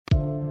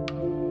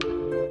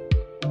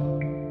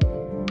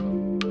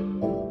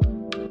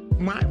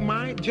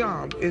My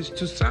job is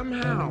to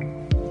somehow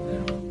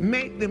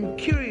make them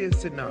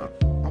curious enough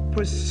or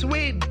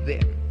persuade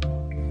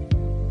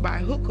them by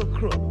hook or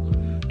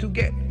crook to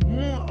get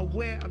more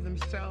aware of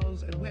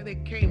themselves and where they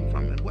came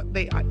from and what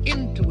they are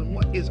into and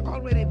what is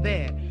already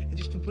there, and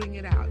just to bring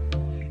it out.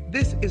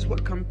 This is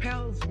what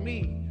compels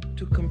me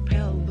to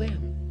compel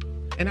them,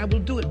 and I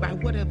will do it by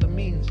whatever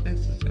means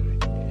necessary.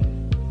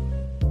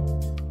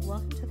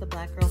 Welcome to the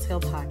Black Girls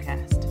Heal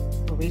podcast,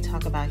 where we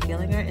talk about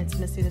healing our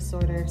intimacy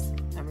disorders,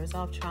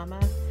 unresolved trauma,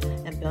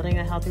 and building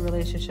a healthy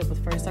relationship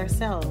with first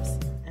ourselves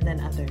and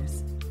then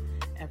others.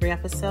 Every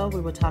episode,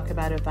 we will talk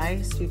about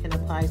advice you can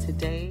apply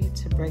today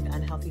to break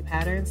unhealthy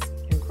patterns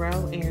and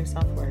grow in your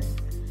self-worth.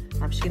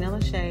 I'm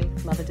Sheena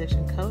Lachey, love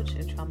addiction coach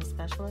and trauma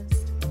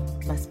specialist.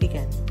 Let's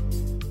begin.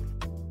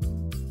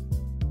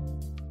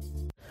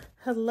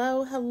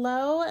 Hello,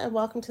 and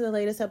welcome to the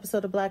latest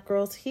episode of Black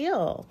Girls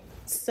Heal.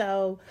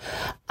 So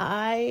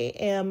I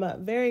am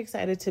very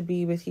excited to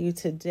be with you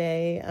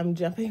today. I'm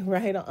jumping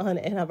right on,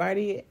 and I've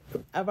already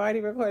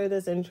recorded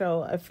this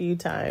intro a few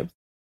times.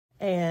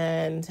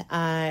 And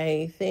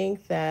I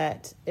think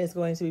that it's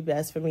going to be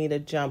best for me to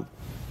jump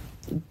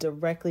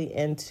directly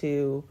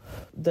into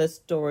the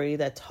story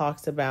that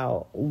talks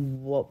about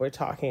what we're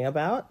talking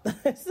about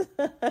because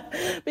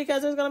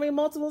there's going to be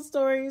multiple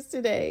stories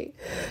today.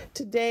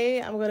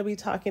 Today, I'm going to be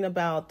talking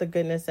about the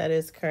goodness that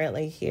is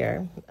currently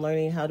here,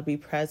 learning how to be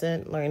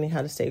present, learning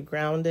how to stay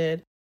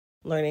grounded,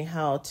 learning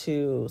how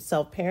to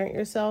self-parent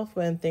yourself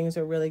when things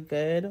are really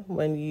good,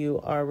 when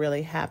you are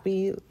really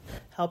happy,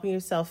 helping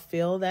yourself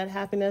feel that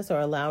happiness or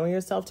allowing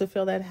yourself to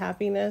feel that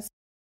happiness.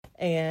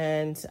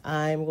 And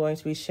I'm going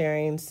to be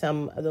sharing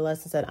some of the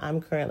lessons that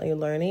I'm currently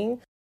learning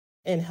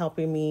and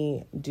helping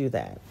me do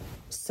that.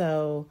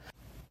 So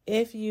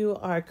if you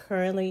are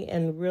currently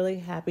in really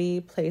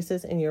happy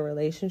places in your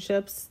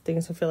relationships,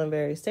 things are feeling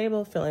very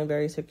stable, feeling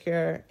very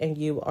secure, and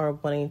you are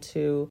wanting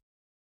to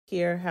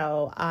hear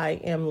how I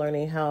am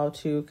learning how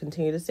to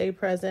continue to stay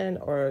present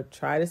or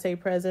try to stay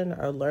present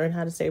or learn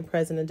how to stay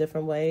present in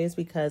different ways,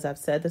 because I've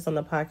said this on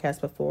the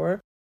podcast before,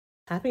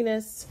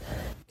 happiness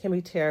can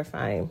be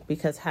terrifying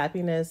because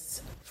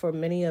happiness for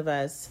many of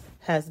us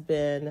has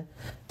been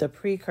the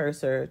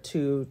precursor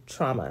to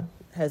trauma,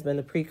 has been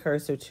the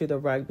precursor to the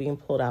rug being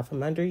pulled out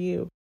from under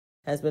you,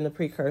 has been the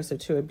precursor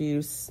to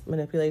abuse,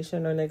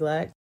 manipulation, or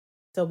neglect.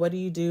 So what do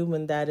you do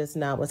when that is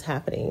not what's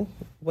happening?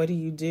 What do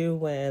you do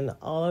when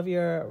all of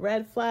your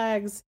red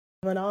flags,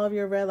 when all of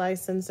your red light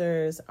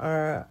sensors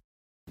are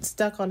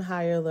stuck on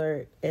high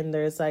alert and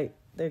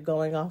they're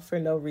going off for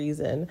no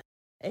reason?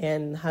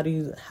 And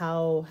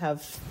how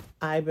have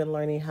I been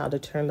learning how to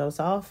turn those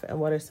off?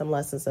 And what are some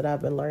lessons that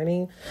I've been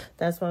learning?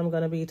 That's what I'm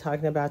going to be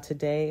talking about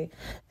today.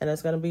 And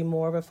it's going to be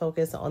more of a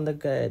focus on the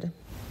good.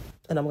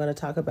 And I'm going to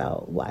talk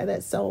about why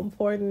that's so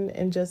important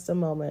in just a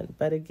moment.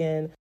 But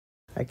again,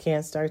 I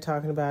can't start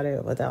talking about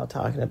it without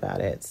talking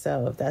about it.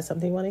 So if that's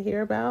something you want to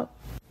hear about,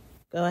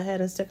 go ahead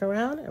and stick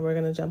around and we're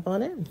going to jump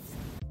on in.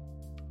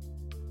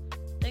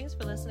 Thanks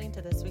for listening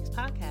to this week's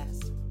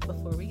podcast.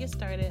 Before we get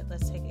started,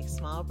 let's take a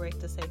small break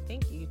to say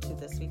thank you to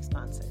this week's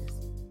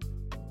sponsors.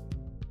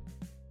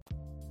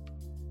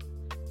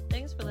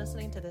 Thanks for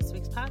listening to this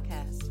week's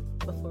podcast.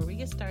 Before we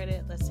get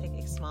started, let's take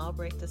a small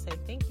break to say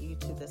thank you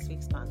to this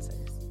week's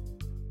sponsors.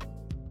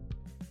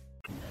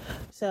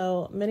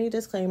 So, mini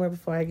disclaimer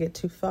before I get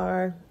too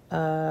far.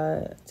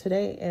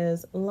 Today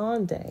is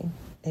lawn day.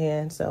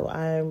 And so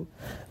I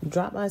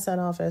dropped my son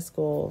off at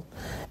school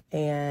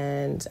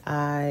and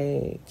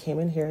I came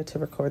in here to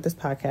record this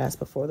podcast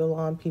before the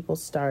lawn people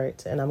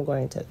start. And I'm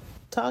going to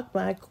talk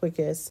my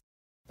quickest,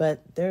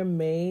 but there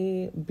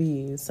may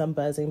be some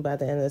buzzing by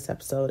the end of this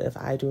episode if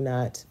I do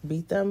not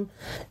beat them.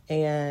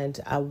 And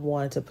I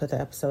want to put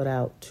the episode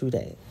out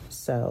today.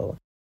 So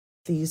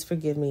please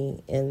forgive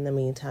me in the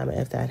meantime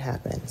if that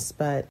happens.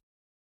 But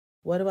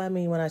what do I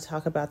mean when I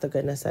talk about the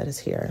goodness that is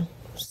here?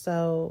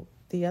 So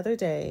the other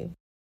day,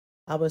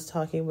 I was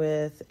talking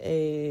with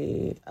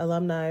a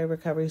alumni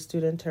recovery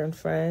student turned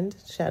friend.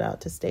 Shout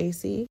out to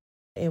Stacy.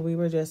 And we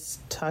were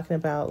just talking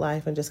about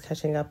life and just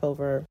catching up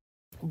over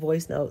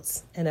voice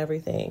notes and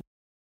everything.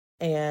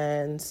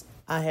 And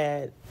I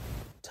had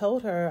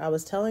told her, I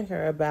was telling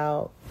her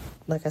about,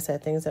 like I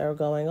said, things that are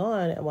going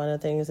on. And one of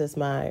the things is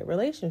my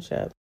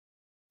relationship.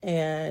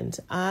 And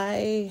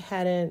I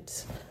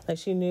hadn't,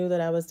 she knew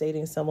that I was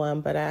dating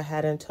someone, but I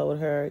hadn't told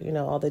her,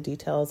 all the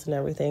details and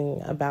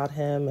everything about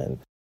him and,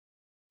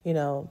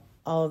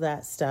 all of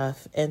that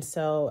stuff. And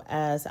so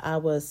as I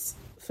was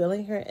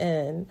filling her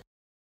in,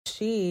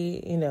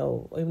 she,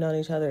 we've known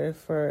each other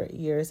for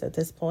years at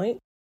this point.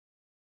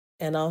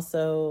 And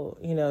also,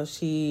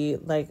 she,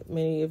 like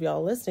many of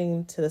y'all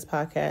listening to this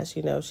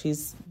podcast,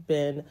 she's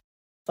been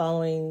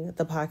following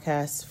the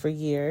podcast for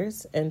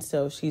years. And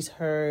so she's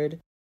heard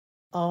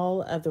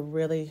all of the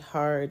really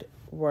hard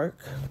work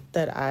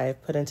that I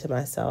put into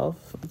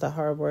myself, the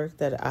hard work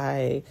that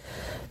I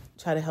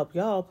try to help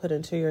y'all put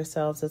into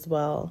yourselves as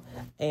well.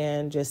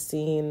 And just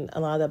seeing a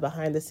lot of the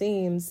behind the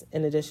scenes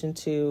in addition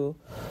to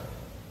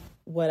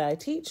what I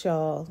teach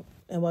y'all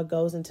and what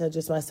goes into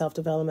just my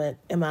self-development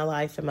in my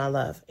life and my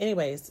love.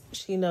 Anyways,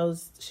 she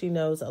knows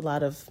a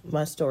lot of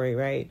my story,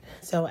 right?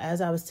 So as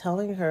I was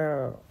telling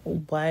her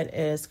what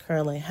is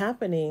currently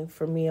happening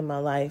for me in my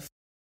life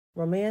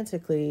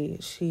romantically,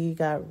 she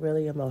got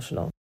really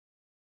emotional.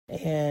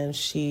 And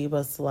she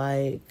was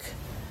like,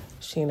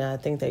 Sheena, I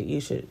think that you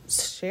should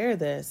share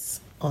this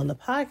on the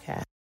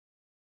podcast.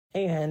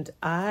 And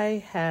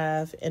I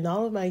have, in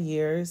all of my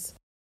years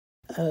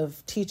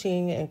of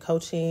teaching and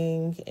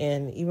coaching,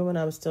 and even when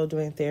I was still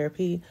doing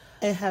therapy,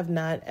 I have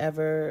not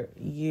ever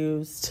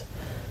used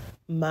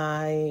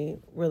my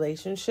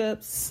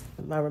relationships,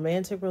 my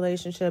romantic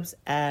relationships,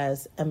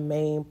 as a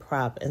main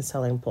prop and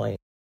selling point.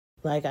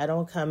 Like, I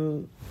didn't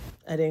come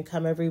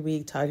every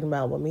week talking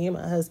about, well, me and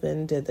my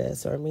husband did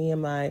this, or me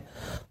and my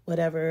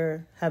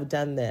whatever have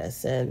done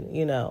this. And,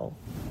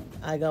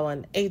 I go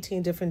on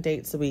 18 different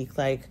dates a week.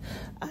 Like,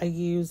 I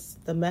use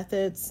the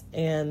methods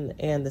and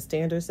the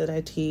standards that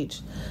I teach.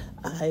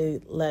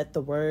 I let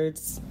the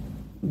words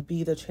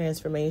be the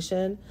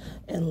transformation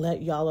and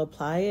let y'all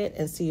apply it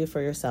and see it for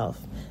yourself.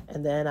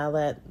 And then I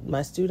let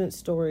my students'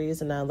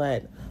 stories, and I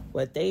let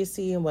what they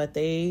see and what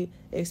they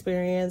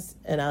experience,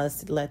 and I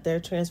let their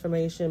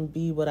transformation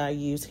be what I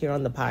use here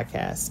on the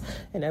podcast.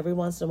 And every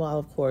once in a while,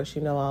 of course,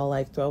 I'll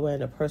like throw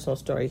in a personal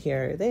story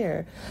here or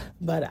there,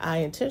 but I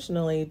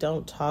intentionally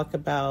don't talk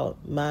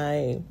about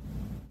my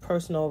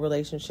personal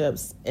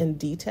relationships in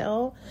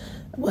detail,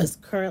 what's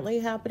currently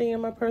happening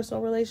in my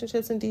personal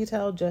relationships in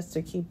detail, just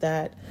to keep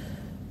that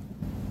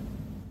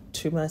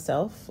to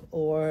myself,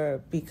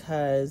 or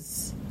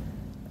because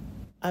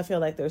I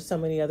feel like there's so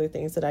many other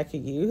things that I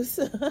could use.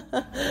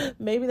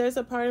 Maybe there's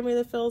a part of me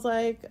that feels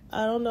like,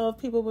 I don't know if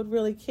people would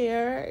really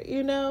care,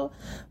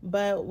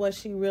 but what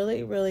she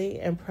really, really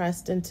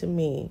impressed into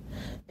me,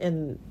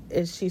 and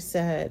is she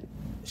said,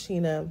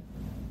 Sheena,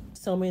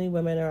 so many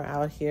women are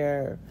out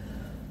here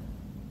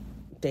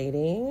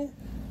dating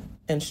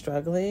and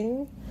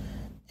struggling,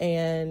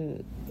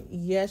 and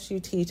yes, you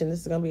teach, and this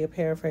is going to be a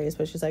paraphrase,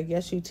 but she's like,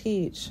 yes, you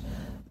teach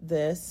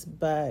this,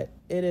 but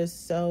it is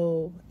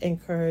so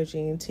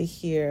encouraging to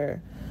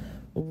hear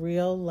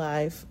real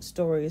life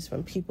stories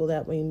from people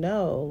that we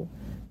know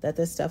that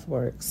this stuff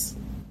works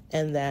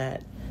and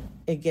that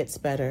it gets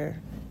better,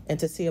 and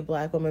to see a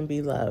Black woman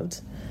be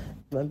loved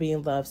and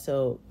being loved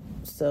so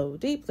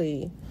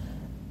deeply,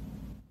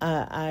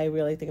 I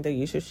really think that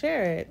you should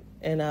share it.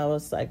 And I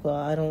was like, well,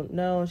 I don't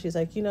know. And she's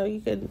like,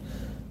 you could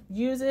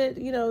use it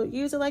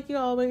like you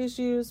always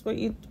use what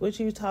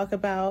you talk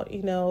about,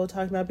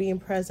 talking about being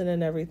present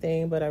and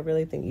everything, but I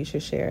really think you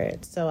should share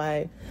it. So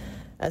I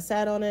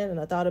sat on it and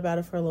I thought about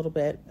it for a little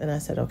bit, and I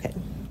said, okay,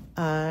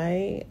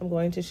 I am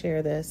going to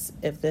share this.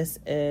 If this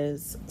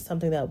is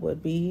something that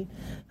would be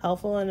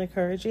helpful and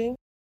encouraging,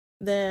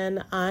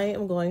 then I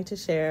am going to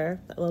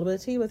share a little bit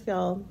of tea with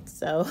y'all.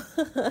 So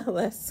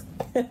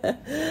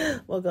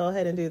we'll go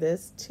ahead and do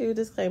this. 2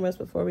 disclaimers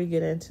before we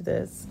get into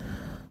this.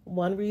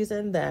 One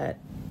reason that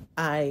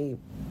I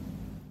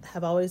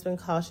have always been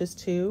cautious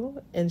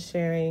too in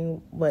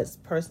sharing what's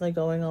personally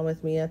going on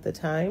with me at the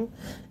time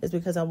is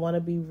because I want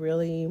to be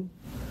really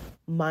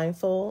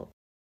mindful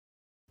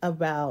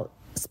about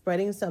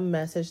spreading some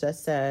message that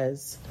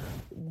says,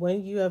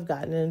 when you have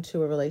gotten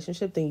into a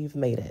relationship, then you've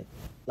made it.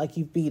 Like,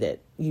 you beat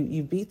it.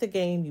 You beat the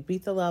game, you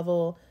beat the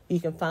level,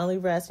 you can finally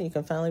rest and you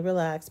can finally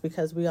relax,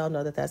 because we all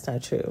know that that's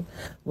not true.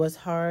 What's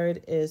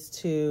hard is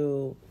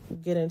to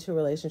get into a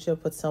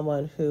relationship with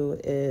someone who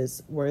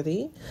is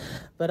worthy,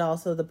 but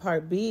also the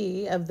part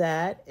B of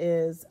that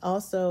is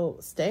also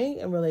staying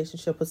in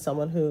relationship with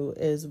someone who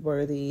is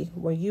worthy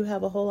when you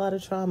have a whole lot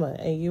of trauma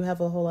and you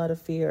have a whole lot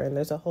of fear and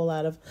there's a whole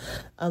lot of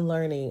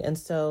unlearning. And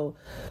so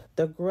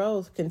the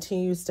growth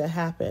continues to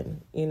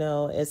happen.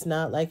 It's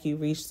not like you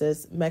reach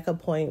this mecca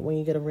point when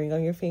you get a ring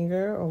on your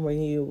finger or when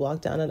you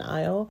walk down an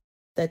aisle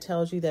that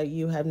tells you that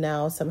you have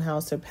now somehow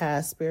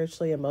surpassed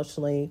spiritually,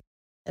 emotionally,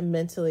 and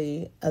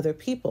mentally other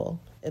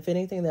people. If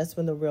anything, that's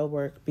when the real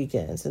work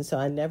begins. And so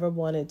I never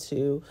wanted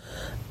to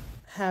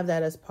have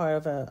that as part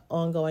of an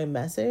ongoing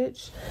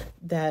message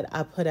that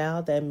I put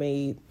out that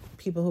made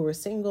people who were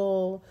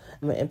single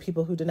and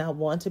people who did not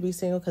want to be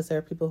single, because there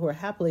are people who are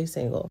happily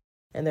single.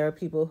 And there are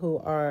people who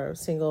are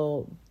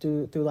single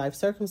through life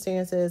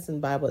circumstances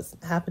and by what's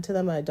happened to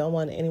them. I don't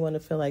want anyone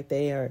to feel like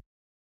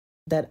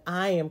that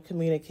I am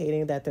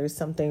communicating that there's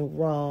something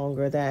wrong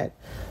or that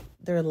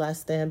they're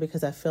less than,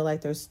 because I feel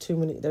like there's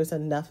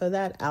enough of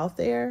that out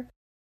there.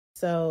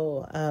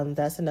 So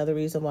that's another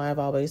reason why I've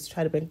always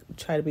tried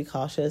to be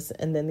cautious.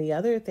 And then the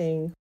other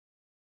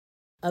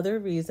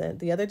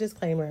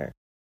disclaimer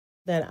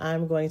that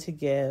I'm going to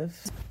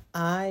give,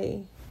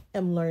 I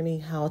am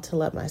learning how to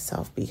let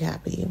myself be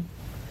happy.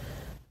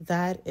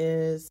 That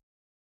is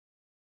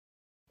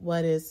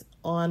what is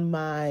on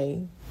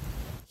my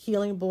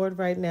healing board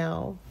right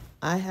now.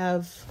 I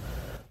have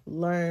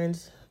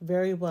learned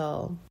very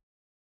well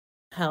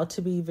how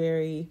to be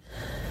very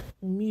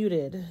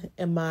muted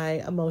in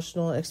my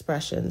emotional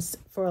expressions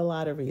for a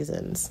lot of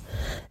reasons.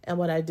 And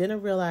what I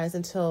didn't realize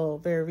until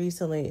very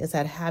recently is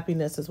that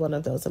happiness is one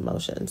of those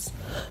emotions.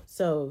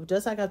 So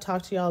just like I've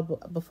talked to y'all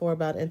before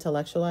about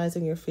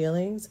intellectualizing your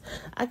feelings,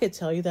 I could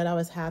tell you that I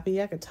was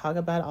happy. I could talk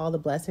about all the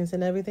blessings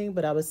and everything,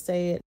 but I would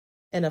say it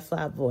in a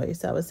flat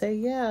voice. I would say,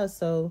 yeah,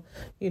 so,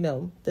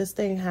 this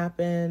thing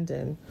happened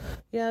and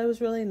yeah, it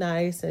was really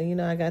nice.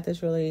 And, I got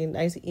this really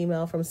nice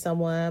email from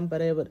someone, but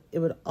it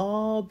would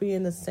all be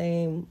in the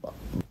same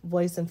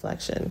voice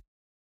inflection.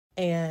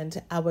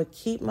 And I would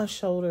keep my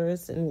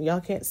shoulders, and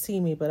y'all can't see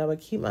me, but I would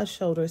keep my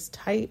shoulders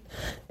tight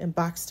and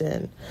boxed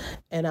in.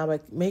 And I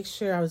would make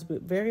sure I was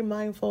very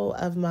mindful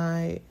of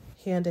my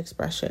hand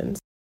expressions.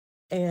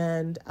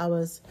 And I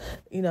was,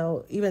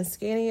 even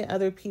scanning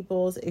other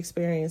people's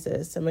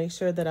experiences to make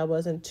sure that I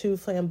wasn't too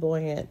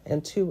flamboyant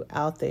and too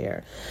out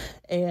there.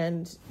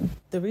 And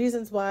the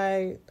reasons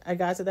why I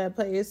got to that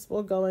place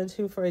we'll go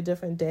into for a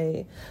different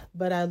day.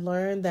 But I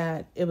learned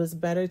that it was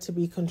better to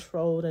be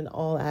controlled in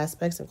all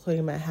aspects,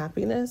 including my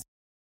happiness.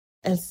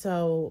 And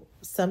so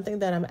something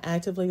that I'm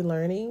actively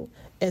learning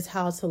is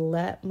how to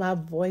let my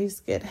voice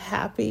get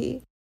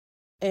happy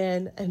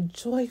and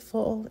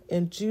joyful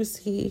and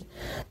juicy,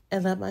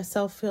 and let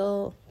myself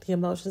feel the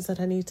emotions that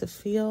I need to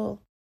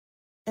feel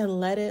and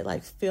let it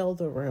fill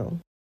the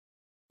room.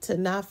 To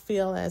not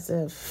feel as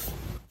if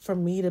for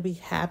me to be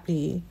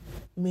happy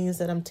means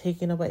that I'm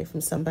taking away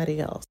from somebody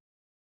else,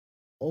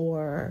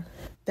 or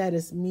that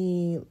is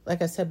me,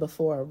 like I said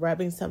before,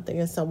 rubbing something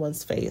in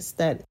someone's face,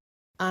 that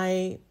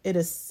it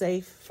is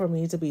safe for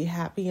me to be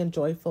happy and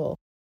joyful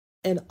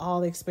in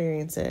all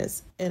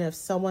experiences. And if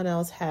someone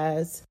else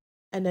has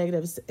a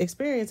negative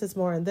experience, it's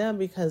more in them,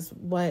 because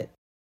what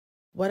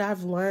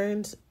I've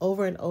learned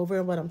over and over,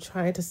 and what I'm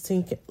trying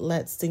to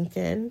let sink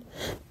in,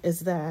 is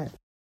that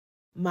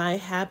my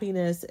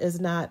happiness is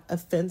not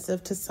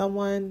offensive to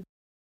someone,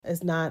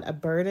 is not a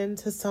burden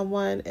to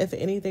someone. If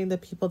anything, the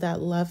people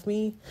that love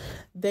me,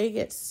 they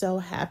get so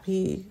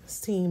happy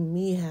seeing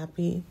me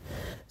happy.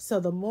 So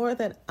the more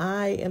that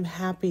I am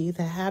happy,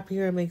 the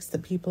happier it makes the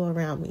people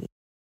around me.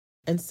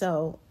 And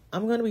so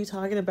I'm going to be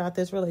talking about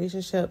this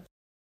relationship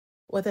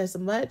with as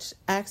much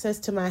access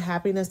to my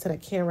happiness that I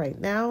can right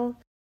now.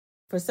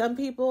 For some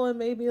people, it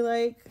may be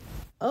like,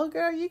 oh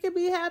girl, you can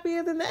be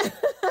happier than that.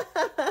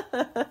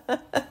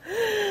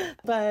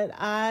 But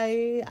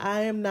I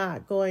am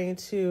not going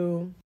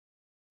to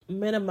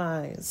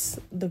minimize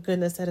the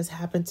goodness that has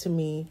happened to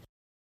me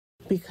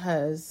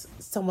because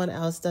someone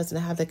else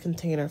doesn't have the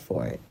container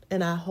for it.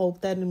 And I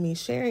hope that in me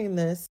sharing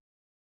this,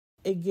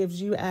 it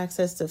gives you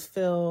access to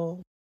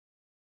feel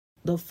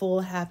the full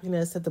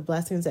happiness of the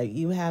blessings that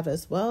you have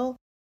as well,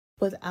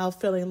 without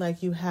feeling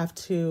like you have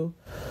to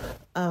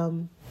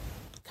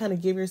kind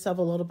of give yourself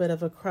a little bit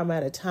of a crumb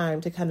at a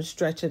time to kind of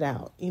stretch it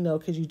out,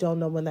 because you don't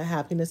know when the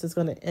happiness is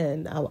going to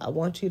end. I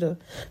want you to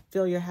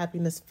feel your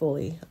happiness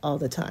fully all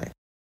the time.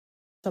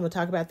 So I'm going to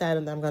talk about that,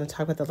 and then I'm going to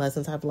talk about the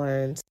lessons I've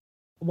learned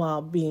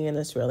while being in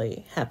this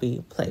really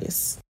happy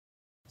place.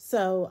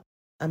 So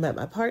I met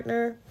my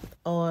partner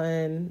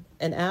on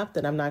an app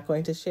that I'm not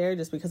going to share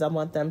just because I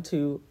want them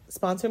to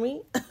sponsor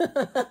me.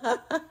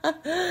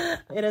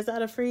 It is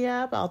not a free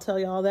app, I'll tell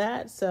you all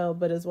that.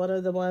 But it's one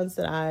of the ones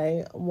that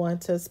I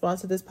want to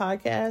sponsor this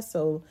podcast.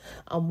 So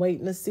I'm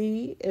waiting to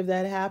see if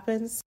that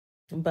happens.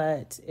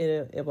 But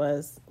it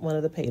was one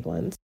of the paid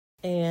ones.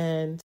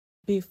 And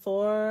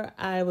before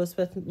I was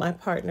with my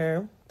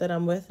partner that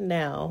I'm with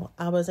now,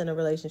 I was in a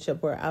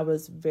relationship where I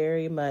was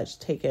very much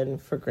taken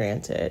for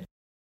granted.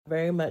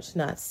 Very much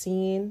not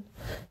seen,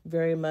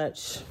 very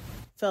much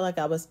felt like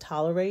I was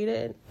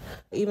tolerated.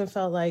 Even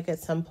felt like at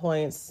some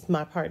points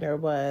my partner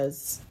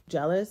was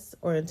jealous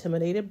or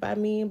intimidated by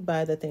me,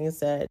 by the things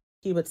that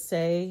he would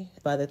say,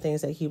 by the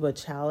things that he would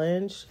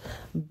challenge,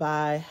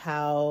 by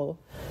how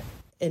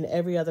in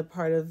every other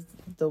part of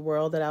the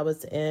world that I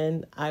was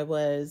in, I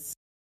was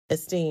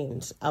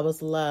esteemed, I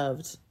was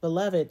loved,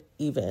 beloved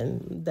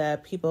even,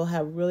 that people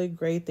have really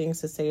great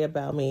things to say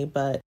about me,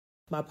 but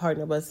my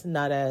partner was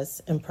not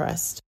as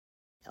impressed.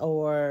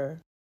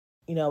 Or,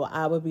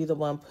 I would be the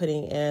one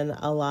putting in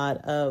a lot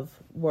of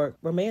work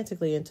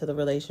romantically into the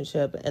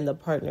relationship, and the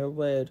partner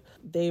would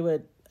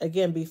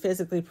again be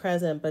physically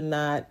present, but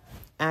not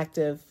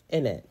active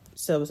in it.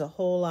 So it was a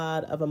whole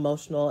lot of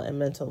emotional and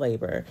mental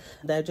labor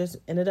that just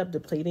ended up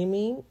depleting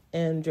me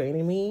and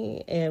draining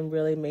me and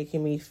really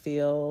making me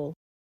feel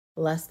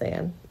less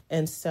than.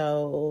 And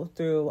so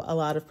through a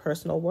lot of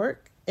personal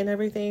work and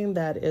everything,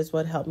 that is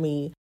what helped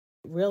me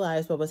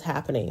realize what was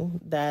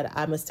happening, that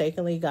I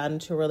mistakenly got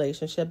into a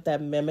relationship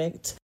that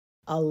mimicked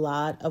a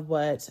lot of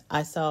what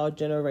I saw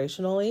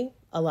generationally.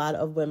 A lot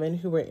of women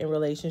who were in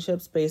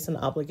relationships based on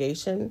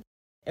obligation,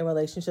 in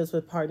relationships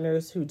with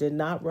partners who did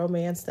not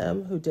romance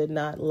them, who did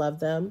not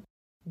love them,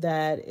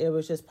 that it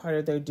was just part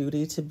of their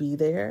duty to be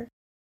there,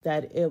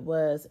 that it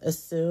was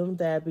assumed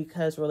that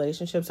because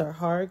relationships are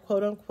hard,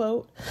 quote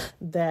unquote,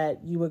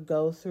 that you would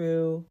go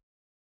through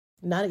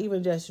not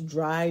even just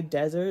dry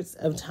deserts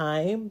of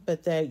time,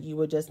 but that you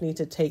would just need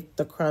to take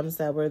the crumbs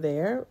that were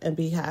there and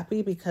be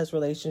happy, because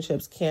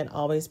relationships can't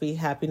always be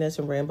happiness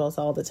and rainbows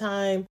all the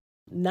time.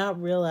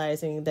 Not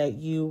realizing that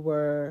you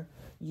were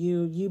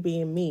you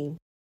being me,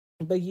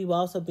 but you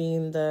also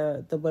being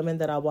the women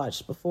that I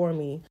watched before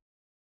me.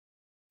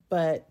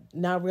 But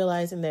not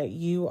realizing that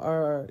you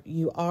are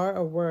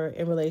or were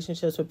in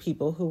relationships with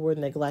people who were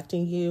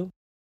neglecting you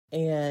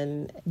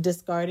and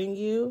discarding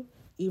you,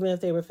 even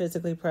if they were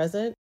physically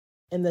present,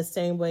 in the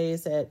same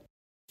ways that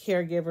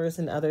caregivers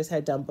and others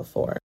had done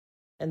before.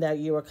 And that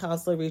you were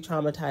constantly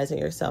re-traumatizing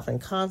yourself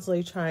and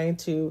constantly trying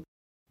to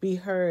be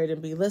heard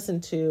and be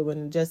listened to,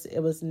 and just,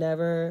 it was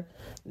never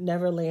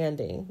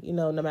landing,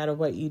 no matter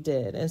what you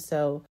did. And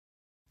so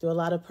through a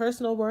lot of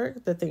personal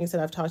work, the things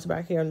that I've talked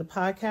about here on the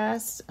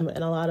podcast, and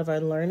a lot of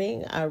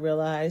unlearning, I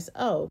realized,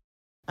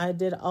 I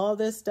did all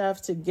this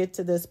stuff to get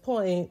to this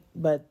point,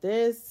 but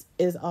this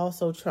is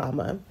also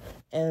trauma.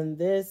 And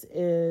this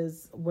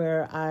is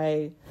where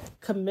I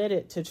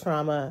committed to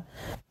trauma,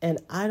 and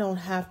I don't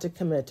have to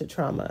commit to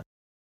trauma.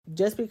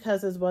 Just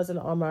because this wasn't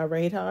on my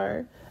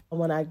radar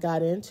when I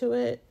got into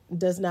it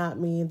does not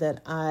mean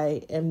that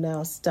I am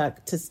now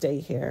stuck to stay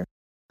here.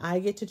 I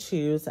get to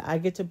choose. I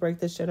get to break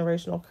this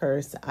generational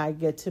curse. I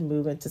get to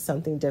move into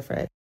something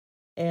different.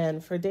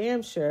 And for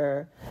damn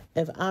sure,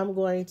 if I'm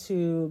going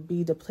to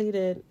be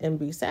depleted and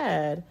be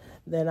sad,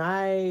 then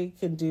I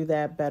can do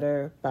that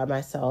better by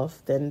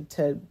myself than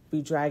to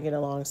be dragging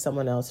along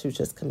someone else who's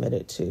just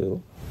committed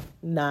to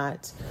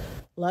not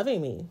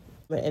loving me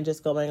and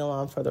just going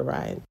along for the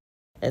ride.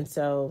 And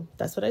so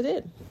that's what I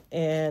did.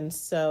 And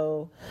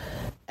so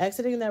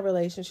exiting that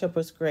relationship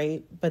was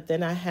great, but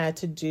then I had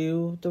to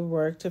do the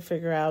work to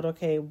figure out,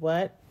 okay,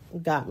 what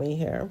got me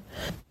here?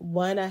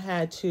 One, I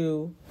had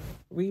to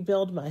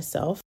rebuild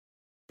myself,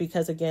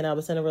 because again, I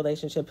was in a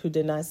relationship who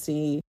did not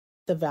see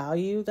the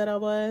value that I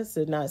was,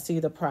 did not see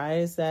the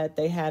prize that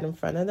they had in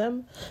front of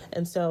them.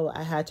 And so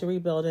I had to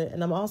rebuild it.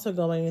 And I'm also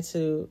going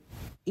into,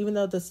 even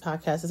though this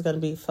podcast is going to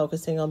be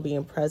focusing on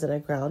being present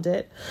and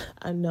grounded,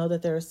 I know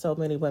that there are so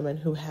many women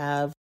who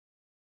have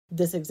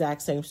this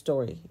exact same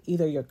story.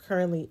 Either you're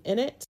currently in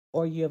it,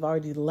 or you have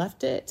already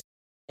left it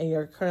and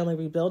you're currently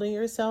rebuilding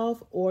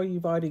yourself, or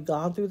you've already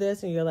gone through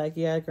this and you're like,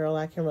 yeah, girl,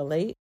 I can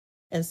relate.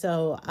 And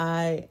so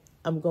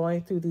I'm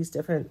going through these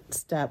different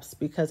steps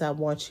because I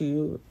want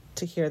you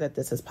to hear that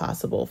this is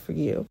possible for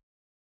you.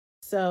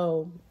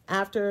 So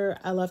after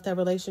I left that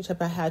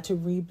relationship, I had to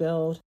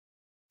rebuild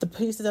the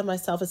pieces of my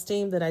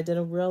self-esteem that I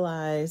didn't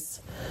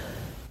realize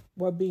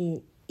were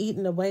being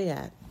eaten away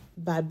at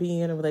by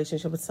being in a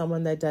relationship with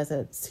someone that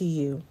doesn't see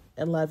you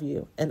and love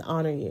you and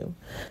honor you.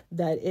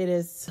 That it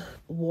is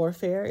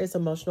warfare, it's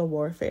emotional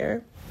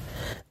warfare,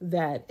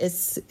 that it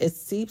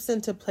seeps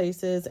into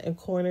places and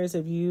corners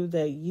of you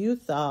that you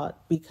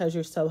thought, because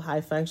you're so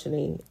high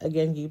functioning,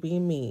 again, you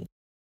being me,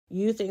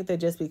 you think that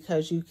just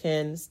because you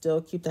can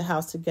still keep the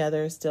house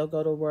together, still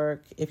go to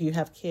work, if you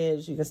have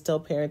kids, you can still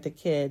parent the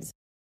kids,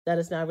 that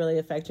it's not really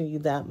affecting you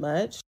that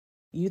much.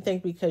 You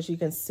think because you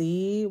can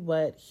see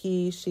what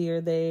he, she, or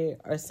they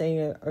are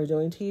saying or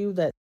doing to you,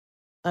 that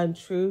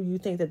untrue. You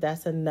think that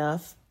that's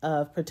enough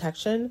of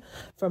protection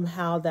from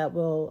how that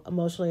will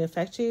emotionally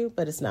affect you,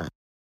 but it's not.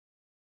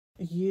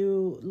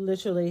 You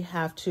literally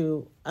have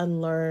to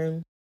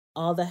unlearn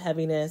all the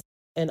heaviness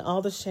and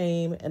all the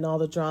shame and all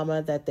the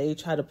drama that they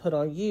try to put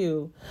on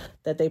you,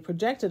 that they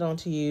projected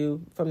onto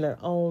you from their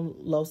own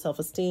low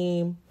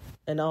self-esteem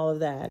and all of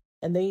that.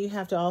 And then you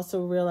have to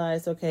also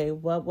realize, okay,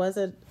 what was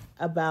it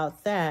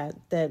about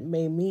that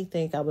made me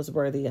think I was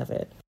worthy of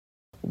it?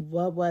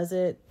 What was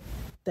it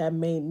that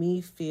made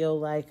me feel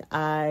like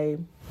I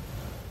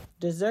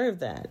deserved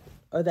that,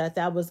 or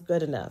that was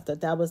good enough,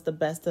 that was the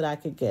best that I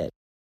could get?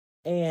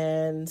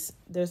 And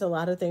there's a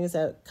lot of things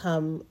that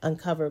come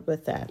uncovered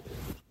with that.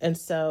 And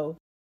so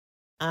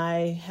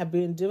I have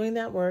been doing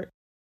that work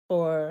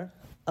for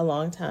a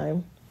long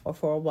time, or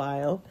for a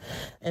while,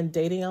 and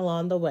dating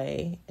along the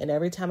way. And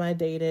every time I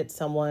dated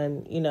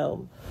someone,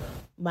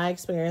 my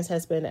experience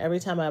has been every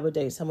time I would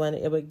date someone,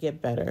 it would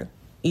get better.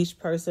 Each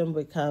person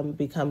would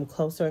become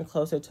closer and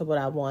closer to what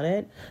I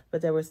wanted,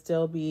 but there would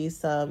still be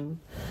some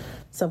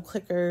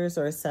clickers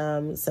or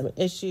some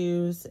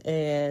issues,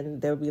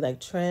 and there would be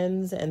like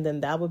trends. And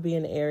then that would be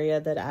an area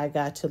that I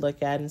got to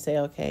look at and say,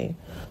 okay,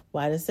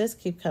 why does this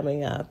keep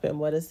coming up? And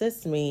what does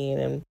this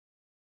mean?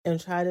 And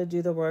try to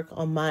do the work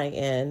on my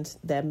end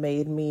that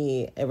made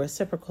me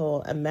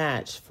a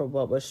match for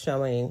what was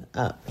showing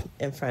up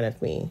in front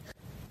of me.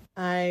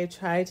 I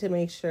tried to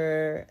make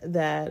sure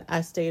that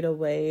I stayed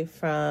away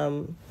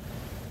from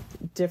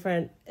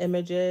different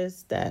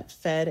images that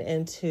fed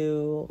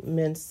into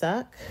men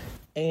suck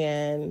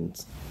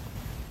and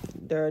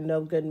there are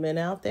no good men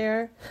out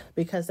there,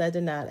 because that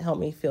did not help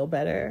me feel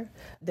better.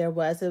 There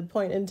was a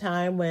point in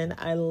time when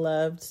I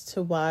loved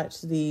to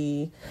watch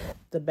the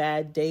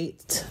bad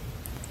date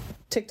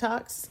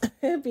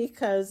TikToks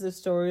because the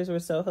stories were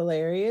so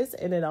hilarious,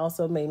 and it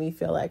also made me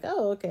feel like,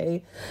 oh,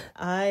 okay,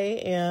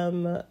 I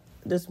am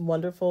this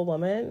wonderful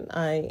woman.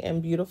 I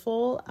am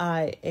beautiful.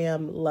 I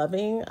am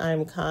loving.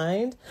 I'm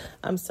kind.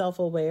 I'm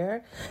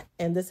self-aware.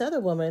 And this other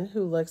woman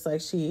who looks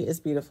like she is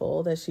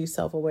beautiful, that she's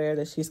self-aware,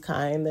 that she's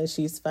kind, that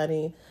she's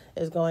funny,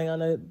 is going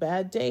on a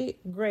bad date.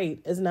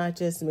 Great. It's not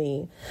just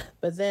me.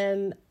 But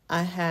then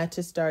I had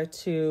to start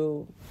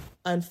to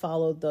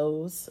unfollow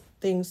those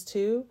things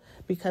too,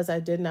 because I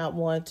did not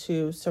want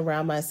to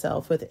surround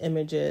myself with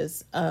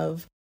images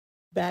of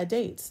bad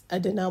dates. I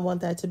did not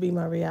want that to be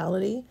my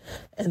reality.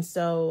 And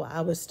so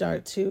I would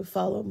start to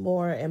follow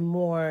more and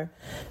more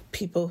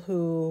people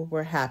who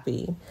were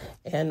happy,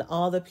 and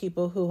all the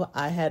people who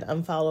I had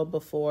unfollowed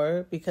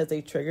before because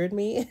they triggered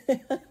me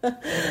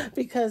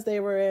because they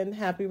were in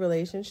happy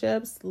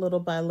relationships. Little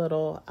by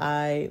little,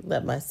 I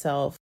let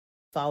myself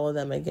follow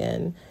them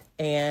again.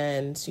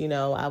 And,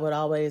 I would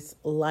always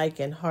like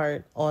and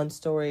heart on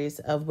stories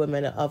of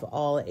women of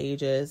all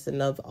ages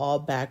and of all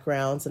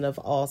backgrounds and of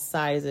all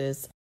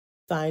sizes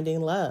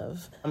finding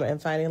love, and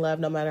finding love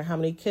no matter how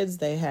many kids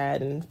they had,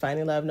 and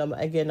finding love no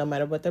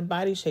matter what their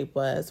body shape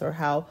was or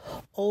how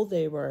old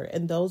they were.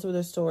 And those were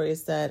the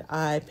stories that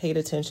I paid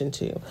attention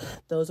to.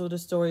 Those were the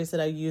stories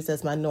that I used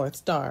as my North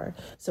Star.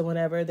 So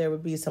whenever there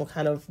would be some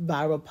kind of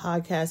viral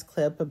podcast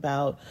clip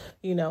about,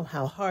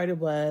 how hard it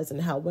was and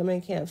how women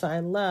can't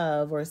find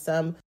love, or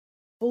some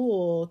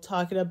fool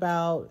talking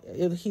about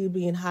he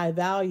being high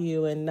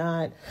value and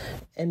not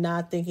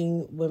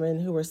thinking women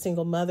who were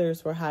single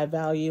mothers were high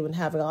value, and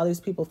having all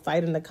these people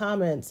fight in the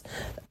comments,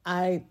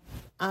 I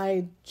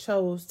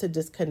chose to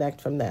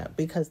disconnect from that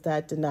because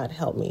that did not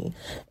help me.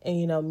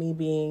 And me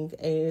being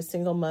a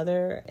single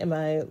mother in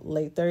my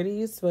late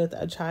 30s with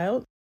a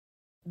child,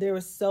 there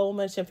was so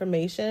much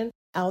information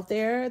out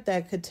there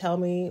that could tell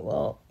me,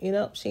 well,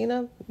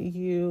 Sheena,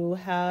 you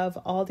have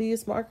all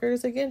these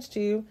markers against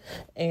you,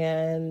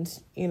 and,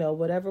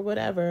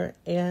 whatever.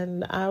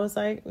 And I was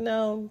like,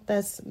 no,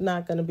 that's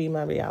not going to be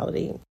my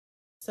reality.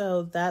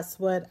 So that's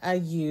what I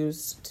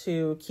used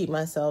to keep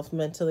myself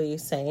mentally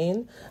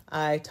sane.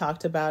 I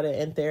talked about it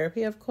in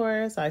therapy, of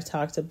course. I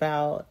talked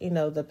about,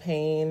 the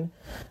pain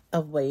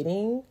of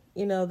waiting.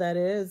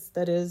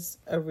 That is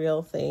a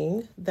real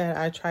thing that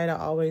I try to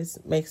always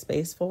make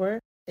space for.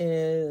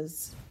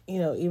 Is,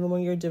 even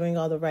when you're doing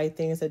all the right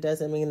things, it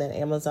doesn't mean that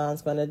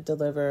Amazon's going to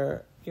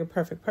deliver your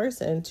perfect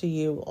person to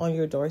you on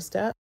your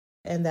doorstep.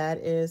 And that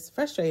is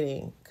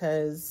frustrating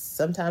because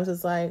sometimes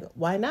it's like,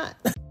 why not?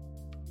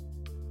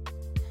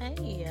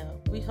 Hey,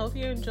 we hope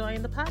you're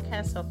enjoying the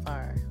podcast so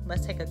far.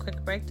 Let's take a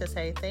quick break to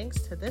say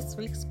thanks to this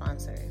week's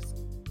sponsors.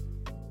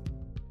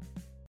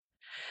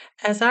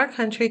 As our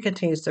country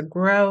continues to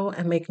grow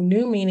and make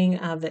new meaning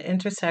out of the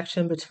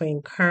intersection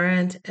between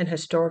current and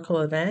historical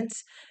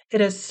events,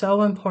 it is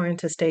so important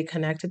to stay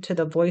connected to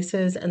the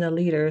voices and the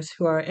leaders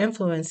who are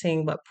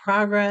influencing what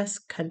progress,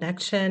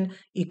 connection,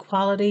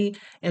 equality,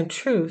 and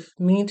truth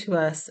mean to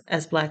us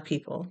as Black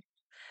people.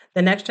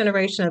 The next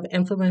generation of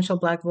influential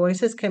Black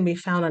voices can be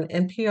found on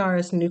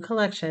NPR's new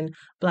collection,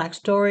 Black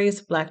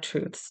Stories, Black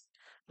Truths.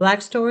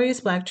 Black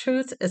Stories, Black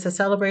Truths is a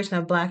celebration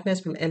of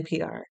Blackness from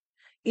NPR.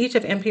 Each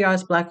of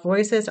NPR's Black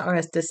voices are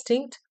as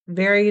distinct,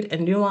 varied,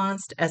 and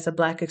nuanced as the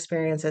Black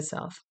experience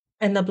itself.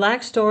 In the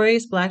Black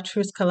Stories, Black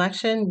Truths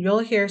collection, you'll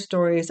hear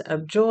stories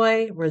of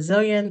joy,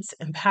 resilience,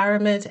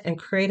 empowerment, and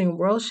creating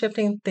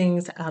world-shifting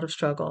things out of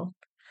struggle.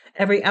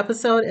 Every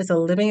episode is a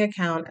living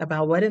account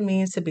about what it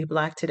means to be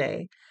Black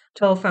today,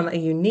 told from a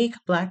unique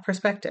Black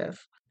perspective.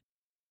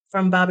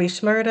 From Bobby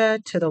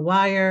Shmurda to The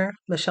Wire,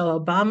 Michelle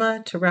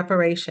Obama to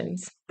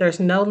reparations, there's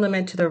no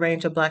limit to the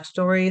range of Black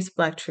stories,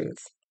 Black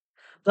truths.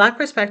 Black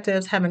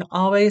perspectives haven't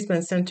always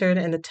been centered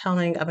in the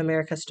telling of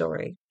America's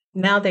story.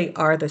 Now they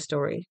are the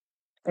story.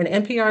 In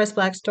NPR's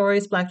Black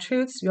Stories, Black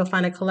Truths, you'll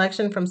find a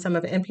collection from some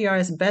of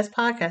NPR's best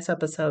podcast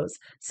episodes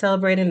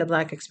celebrating the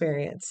Black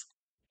experience.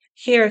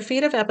 Hear a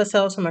feed of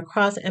episodes from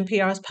across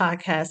NPR's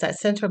podcasts that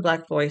center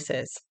Black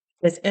voices.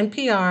 It's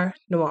NPR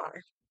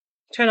Noir.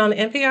 Turn on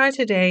NPR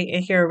today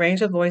and hear a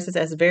range of voices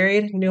as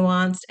varied,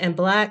 nuanced, and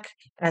Black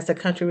as the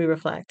country we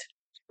reflect.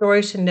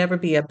 Stories should never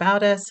be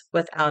about us,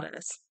 without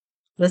us.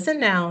 Listen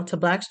now to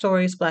Black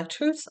Stories, Black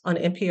Truths on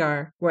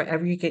NPR,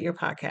 wherever you get your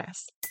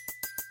podcasts.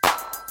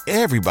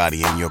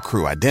 Everybody in your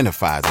crew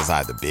identifies as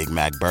either Big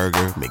Mac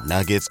Burger,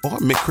 McNuggets, or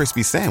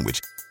McCrispy Sandwich.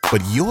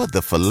 But you're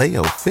the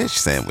Filet-O-Fish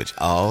Sandwich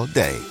all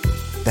day.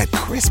 That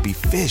crispy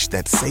fish,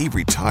 that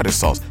savory tartar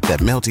sauce, that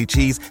melty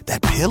cheese,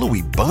 that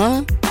pillowy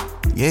bun.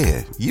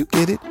 Yeah, you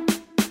get it.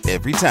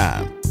 Every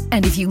time.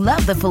 And if you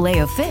love the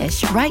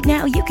Filet-O-Fish, right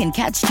now you can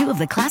catch two of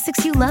the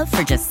classics you love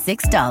for just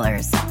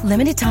 $6.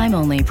 Limited time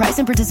only. Price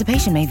and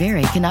participation may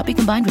vary. Cannot be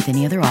combined with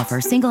any other offer.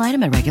 Single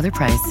item at regular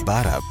price.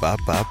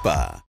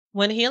 Ba-da-ba-ba-ba.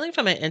 When healing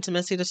from an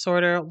intimacy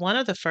disorder, one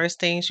of the first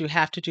things you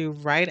have to do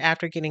right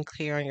after getting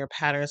clear on your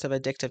patterns of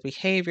addictive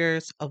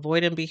behaviors,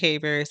 avoidant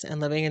behaviors, and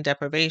living in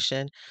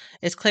deprivation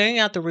is clearing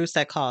out the roots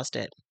that caused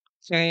it.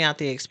 Clearing out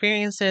the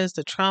experiences,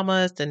 the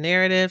traumas, the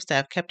narratives that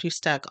have kept you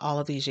stuck all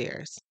of these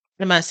years.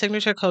 In my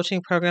signature coaching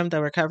program,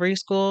 The Recovery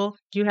School,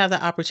 you have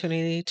the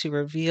opportunity to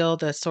reveal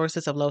the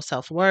sources of low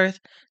self-worth,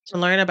 to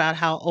learn about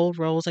how old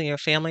roles in your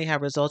family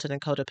have resulted in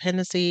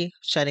codependency,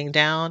 shutting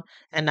down,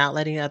 and not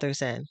letting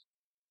others in.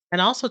 And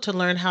also to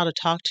learn how to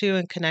talk to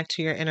and connect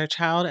to your inner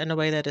child in a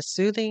way that is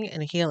soothing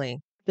and healing.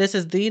 This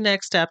is the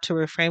next step to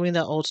reframing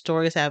the old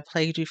stories that have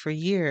plagued you for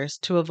years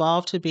to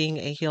evolve to being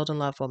a healed and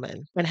loved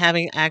woman and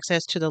having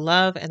access to the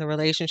love and the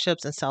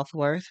relationships and self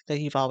worth that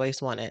you've always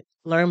wanted.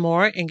 Learn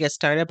more and get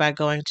started by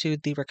going to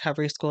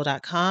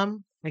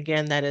therecoveryschool.com.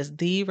 Again, that is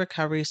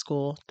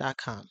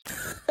therecoveryschool.com.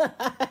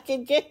 I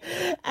can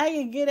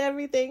get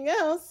everything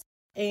else.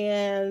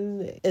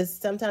 And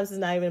sometimes it's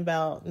not even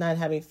about not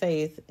having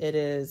faith. It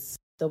is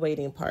the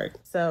waiting part.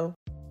 So,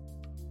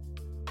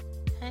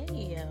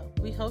 hey,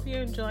 we hope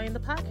you're enjoying the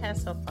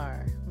podcast so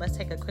far. Let's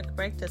take a quick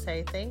break to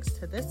say thanks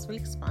to this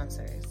week's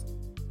sponsors.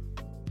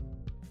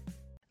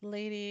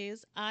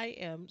 Ladies, I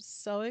am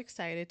so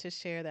excited to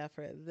share that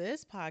for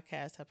this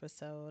podcast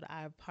episode,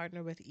 I've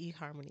partnered with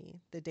eHarmony,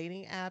 the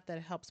dating app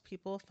that helps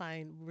people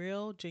find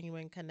real,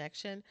 genuine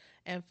connection.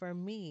 And for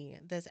me,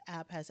 this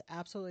app has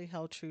absolutely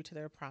held true to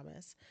their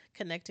promise,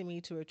 connecting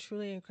me to a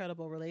truly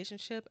incredible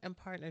relationship and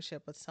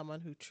partnership with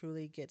someone who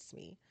truly gets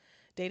me.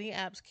 Dating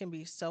apps can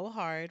be so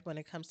hard when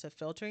it comes to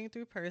filtering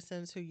through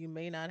persons who you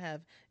may not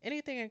have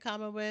anything in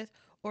common with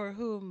or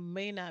who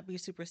may not be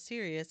super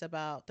serious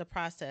about the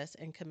process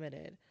and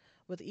committed.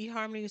 With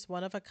eHarmony's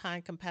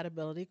one-of-a-kind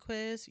compatibility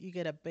quiz, you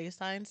get a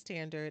baseline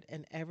standard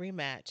in every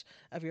match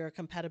of your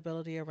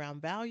compatibility around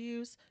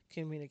values,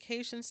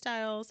 communication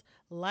styles,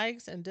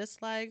 likes and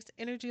dislikes,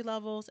 energy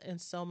levels,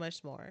 and so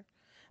much more.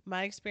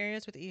 My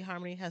experience with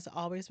eHarmony has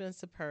always been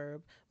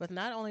superb, with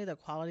not only the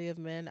quality of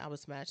men I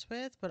was matched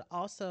with, but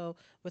also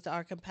with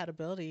our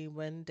compatibility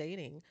when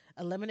dating,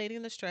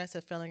 eliminating the stress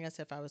of feeling as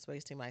if I was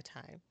wasting my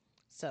time.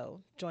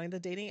 So, join the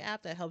dating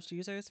app that helps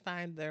users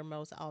find their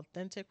most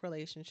authentic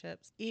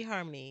relationships.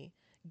 eHarmony,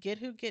 get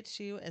who gets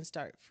you and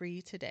start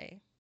free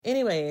today.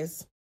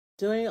 Anyways,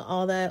 doing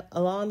all that,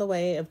 along the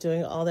way of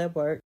doing all that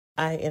work,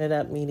 I ended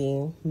up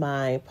meeting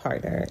my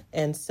partner.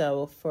 And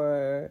so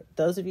for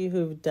those of you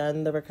who've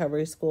done the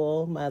recovery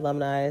school, my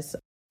alumni,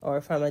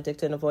 or from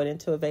addicted and avoidant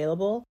to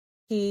available,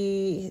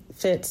 he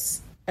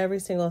fits every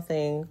single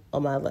thing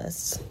on my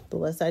list. The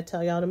list I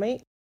tell y'all to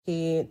make,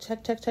 he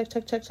check.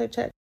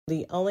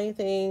 The only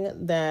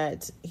thing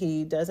that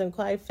he doesn't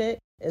quite fit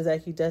is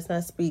that he does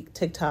not speak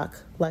TikTok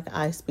like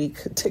I speak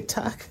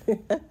TikTok.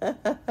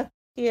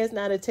 He is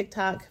not a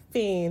TikTok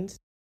fiend,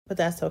 but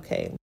that's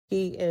okay.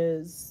 He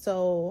is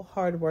so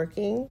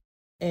hardworking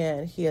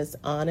and he is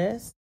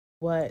honest.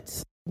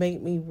 What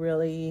made me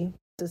really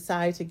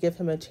decide to give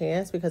him a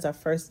chance, because our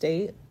first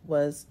date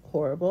was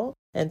horrible.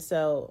 And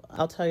so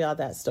I'll tell y'all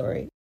that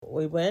story.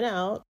 We went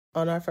out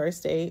on our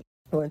first date.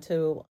 We went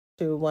to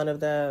one of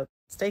the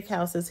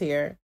steakhouses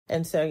here.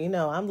 And so,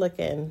 I'm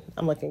looking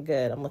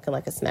good. I'm looking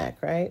like a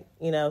snack, right?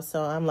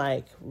 So I'm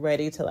like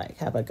ready to like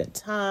have a good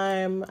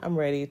time. I'm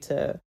ready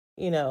to,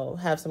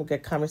 have some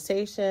good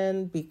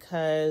conversation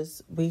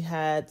because we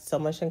had so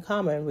much in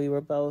common. We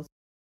were both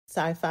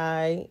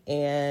sci-fi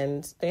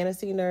and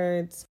fantasy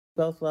nerds,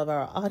 both love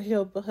our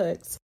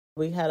audiobooks.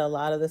 We had a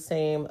lot of the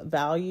same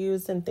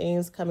values and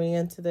things coming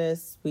into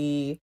this.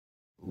 We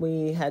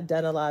had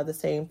done a lot of the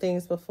same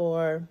things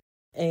before.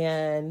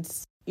 And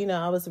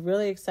I was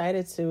really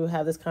excited to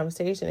have this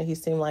conversation, and he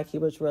seemed like he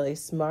was really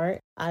smart.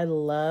 I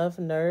love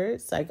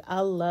nerds. Like,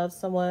 I love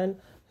someone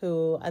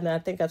who, and I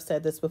think I've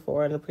said this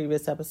before in a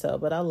previous episode,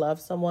 but I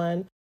love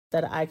someone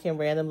that I can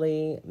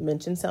randomly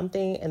mention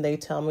something and they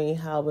tell me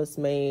how it was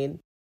made,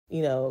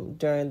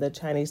 during the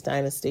Chinese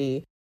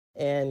dynasty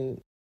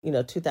in,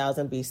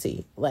 2000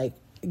 BC. Like,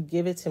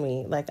 give it to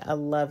me. Like, I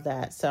love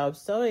that. So I'm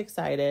so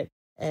excited.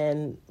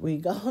 And we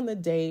go on the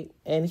date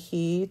and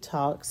he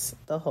talks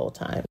the whole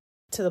time,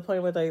 to the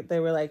point where they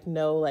were like,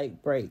 no,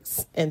 like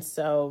breaks. And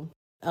so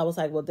I was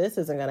like, well, this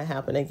isn't going to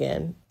happen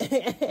again.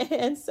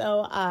 And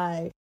so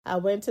I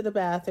went to the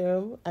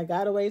bathroom. I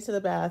got away to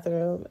the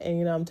bathroom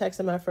and, I'm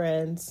texting my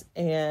friends,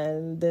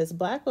 and this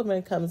Black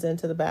woman comes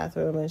into the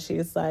bathroom and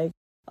she's like,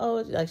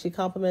 oh, like she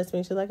compliments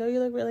me. She's like, oh,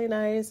 you look really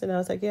nice. And I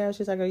was like, yeah.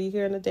 She's like, are you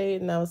here on a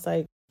date? And I was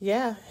like,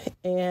 yeah.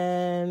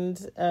 And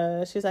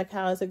she's like,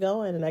 how is it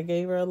going? And I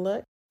gave her a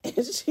look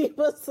and she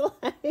was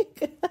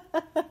like,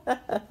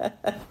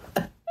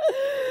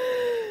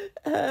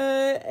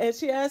 and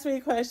she asked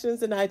me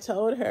questions, and I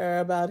told her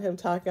about him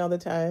talking all the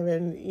time.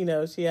 And,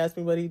 she asked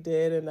me what he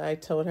did, and I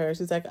told her.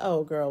 She's like,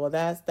 oh, girl, well,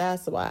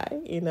 that's why,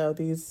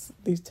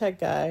 these tech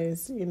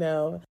guys,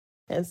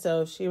 And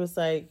so she was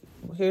like,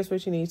 here's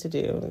what you need to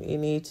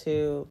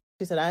do.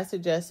 She said, I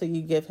suggest that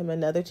you give him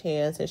another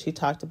chance. And she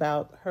talked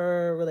about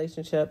her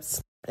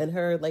relationships and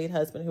her late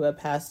husband who had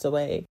passed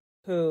away,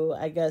 who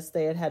I guess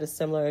they had a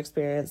similar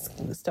experience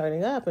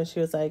starting up. And she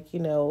was like,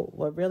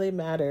 what really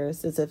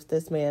matters is if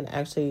this man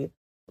actually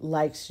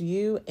likes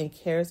you and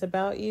cares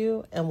about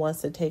you and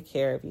wants to take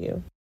care of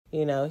you.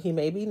 He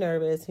may be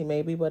nervous, he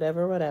may be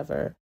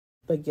whatever,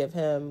 but give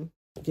him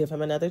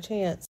another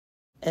chance.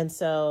 And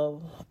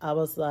so I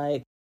was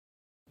like,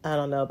 I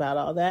don't know about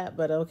all that,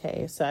 but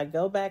okay. So I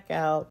go back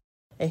out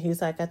and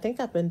he's like, I think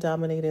I've been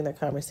dominating the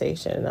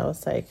conversation. And I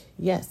was like,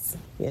 yes,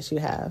 you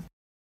have.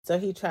 So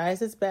he tries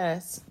his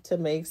best to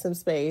make some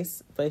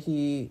space, but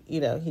he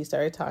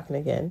started talking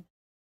again.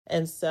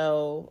 And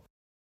so,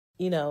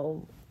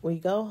 we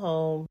go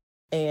home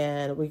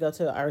and we go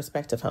to our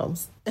respective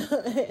homes.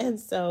 And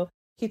so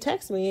he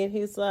texts me and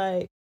he's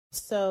like,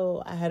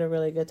 so I had a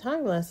really good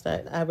time last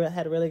night. I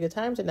had a really good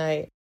time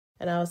tonight.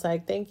 And I was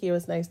like, thank you.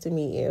 It's nice to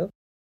meet you.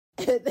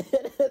 And then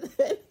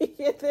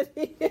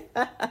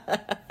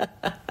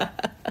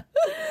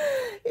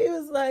he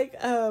was like,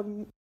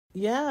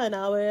 yeah, and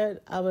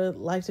I would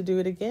like to do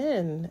it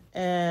again.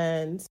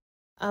 And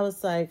I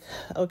was like,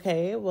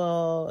 okay,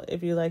 well,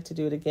 if you like to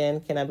do it again,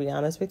 can I be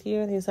honest with you?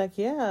 And he's like,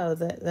 yeah,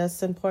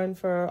 that's important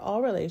for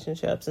all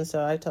relationships. And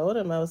so I told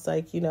him, I was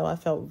like, I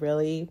felt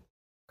really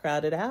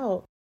crowded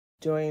out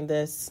during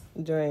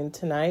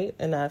tonight,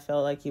 and I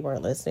felt like you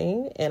weren't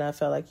listening, and I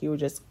felt like you were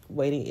just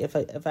waiting.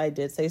 If I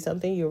did say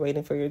something, you were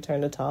waiting for your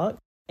turn to talk.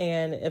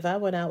 And if I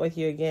went out with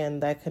you again,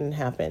 that couldn't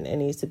happen. It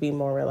needs to be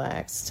more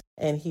relaxed.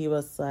 And he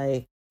was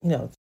like,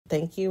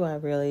 thank you. I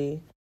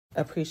really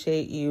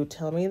appreciate you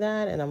telling me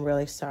that. And I'm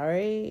really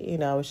sorry.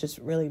 I was just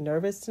really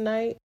nervous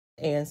tonight.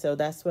 And so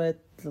that's what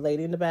the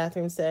lady in the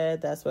bathroom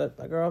said. That's what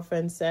my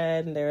girlfriend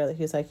said. And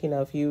he's like,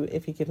 if you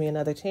give me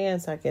another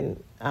chance,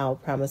 I'll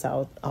promise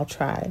I'll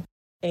try.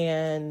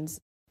 And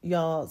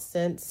y'all,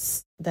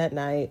 since that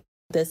night,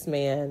 this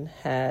man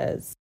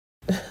has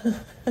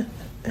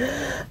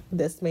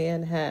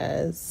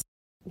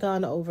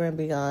gone over and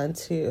beyond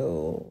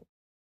to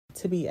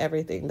be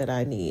everything that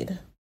I need,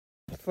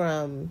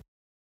 from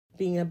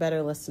being a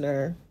better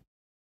listener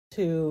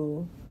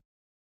to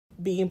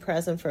being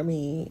present for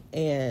me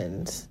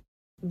and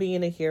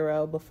being a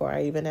hero before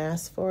I even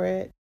asked for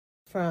it,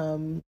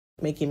 from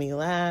making me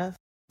laugh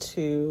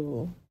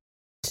to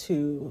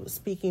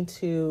speaking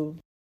to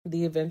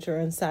the adventure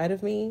inside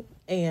of me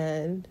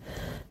and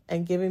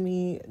giving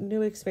me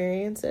new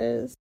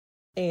experiences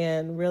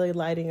and really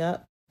lighting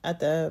up at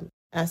the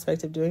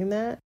aspect of doing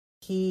that.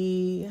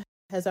 He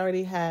has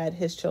already had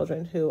his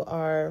children, who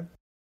are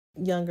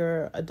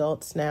younger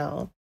adults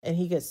now, and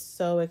he gets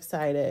so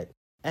excited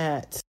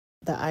at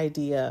the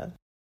idea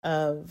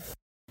of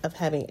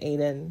having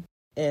Aiden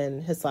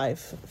in his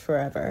life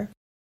forever.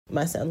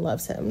 My son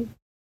loves him.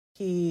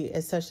 He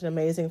is such an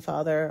amazing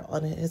father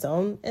on his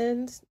own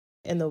end,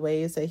 in the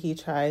ways that he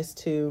tries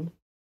to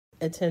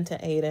attend to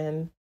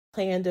Aiden,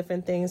 plan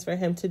different things for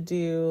him to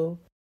do,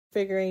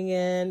 figuring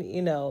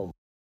in,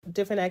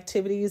 different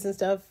activities and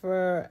stuff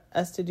for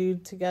us to do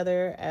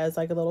together as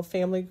like a little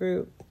family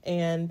group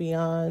and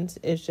beyond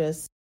is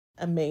just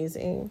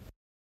amazing.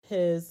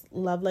 His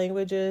love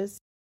languages,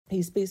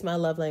 he speaks my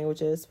love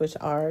languages, which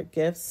are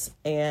gifts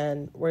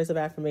and words of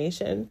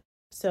affirmation.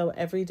 So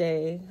every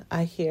day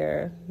I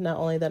hear not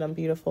only that I'm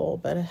beautiful,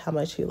 but how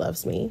much he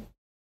loves me.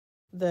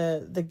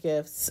 The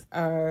gifts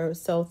are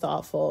so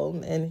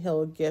thoughtful, and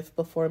he'll gift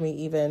before me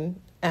even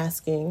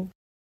asking.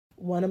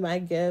 One of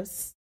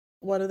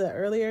the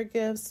earlier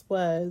gifts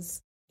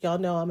was, y'all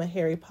know I'm a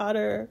Harry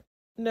Potter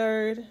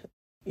nerd.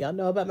 Y'all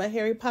know about my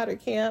Harry Potter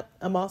camp.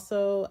 I'm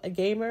also a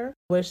gamer,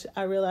 which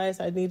I realized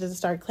I needed to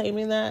start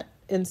claiming that.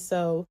 And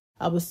so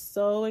I was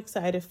so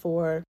excited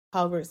for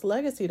Hogwarts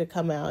Legacy to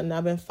come out, and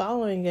I've been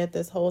following it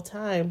this whole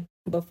time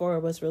before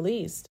it was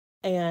released.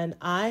 And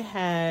I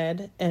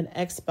had an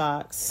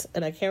Xbox,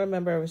 and I can't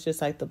remember if it was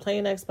just like the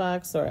plain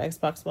Xbox or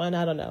Xbox One,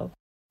 I don't know.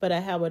 But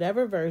I had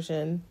whatever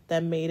version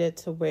that made it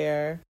to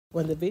where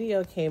when the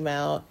video came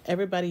out,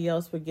 everybody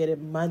else would get it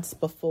months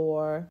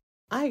before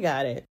I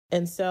got it.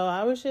 And so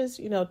I was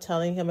just,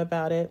 telling him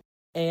about it.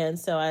 And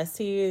so I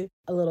see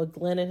a little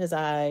glint in his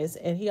eyes,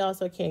 and he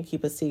also can't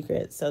keep a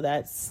secret. So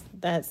that's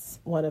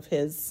one of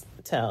his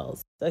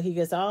tells. So he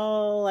gets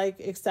all like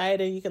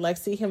excited. You can like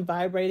see him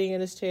vibrating in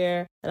his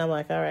chair. And I'm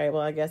like, all right,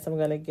 well, I guess I'm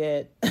going to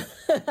get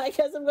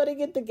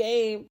the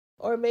game.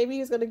 Or maybe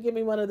he's going to give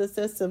me one of the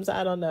systems.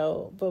 I don't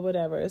know, but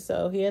whatever.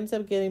 So he ends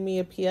up getting me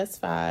a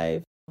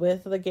PS5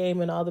 with the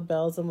game and all the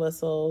bells and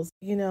whistles.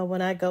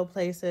 When I go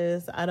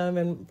places, I don't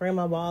even bring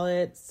my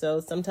wallet.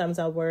 So sometimes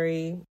I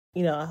worry,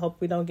 I hope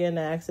we don't get in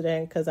an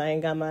accident because I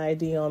ain't got my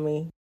ID on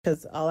me.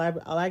 Because all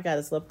I got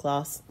is lip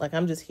gloss. Like,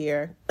 I'm just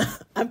here.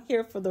 I'm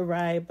here for the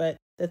ride. But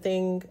the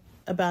thing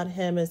about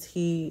him is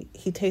he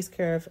takes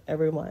care of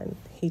everyone.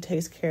 He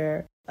takes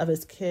care of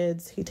his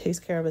kids. He takes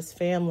care of his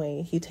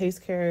family. He takes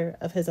care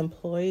of his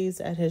employees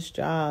at his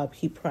job.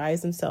 He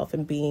prides himself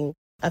in being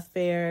a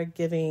fair,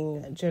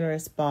 giving,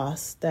 generous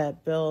boss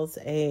that builds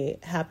a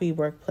happy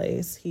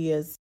workplace. He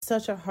is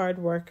such a hard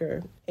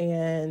worker,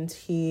 and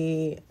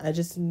I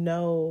just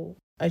know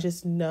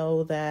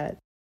that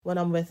when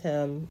I'm with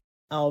him,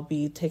 I'll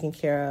be taken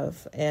care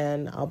of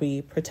and I'll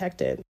be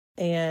protected.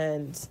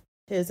 And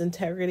his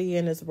integrity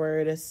and his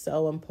word is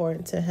so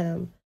important to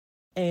him.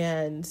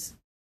 And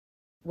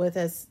with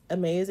as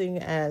amazing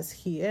as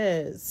he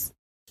is,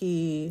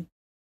 he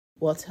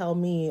will tell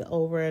me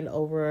over and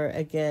over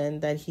again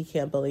that he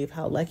can't believe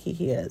how lucky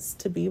he is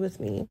to be with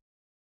me,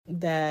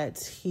 that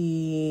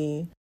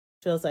he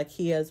feels like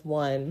he has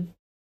won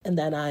and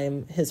that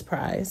I'm his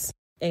prize,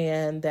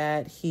 and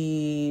that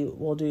he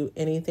will do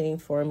anything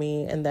for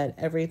me, and that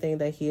everything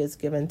that he has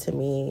given to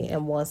me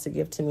and wants to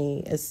give to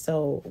me is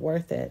so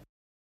worth it.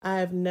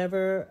 I've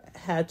never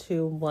had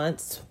to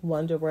once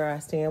wonder where I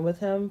stand with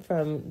him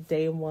from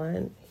day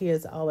one. He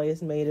has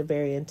always made it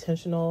very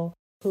intentional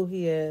who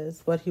he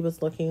is, what he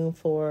was looking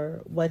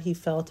for, what he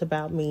felt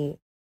about me,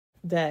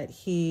 that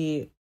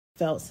he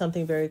felt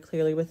something very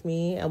clearly with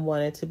me and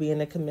wanted to be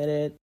in a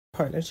committed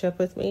partnership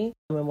with me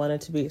and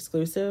wanted to be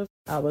exclusive.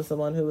 I was the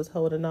one who was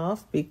holding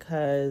off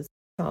because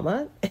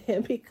trauma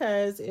and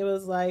because it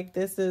was like,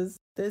 this is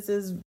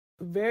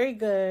very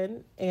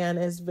good and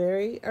it's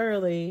very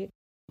early,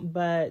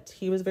 but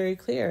he was very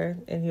clear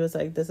and he was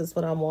like, this is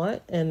what I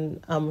want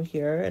and I'm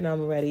here and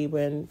I'm ready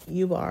when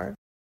you are.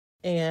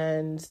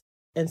 And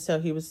so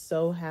he was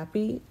so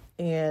happy,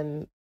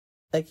 and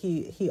like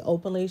he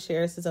openly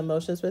shares his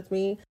emotions with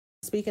me.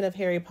 Speaking of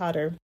Harry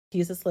Potter,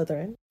 he's a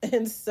Slytherin.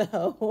 And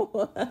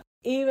so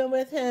even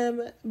with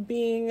him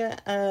being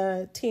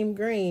Team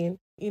Green,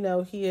 you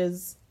know, he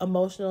is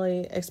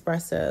emotionally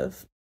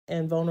expressive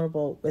and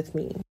vulnerable with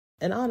me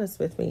and honest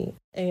with me.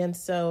 And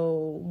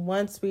so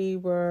once we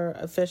were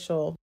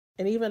official,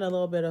 and even a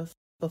little bit of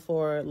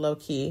before low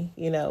key,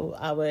 you know,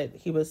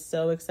 he was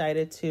so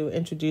excited to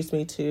introduce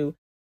me to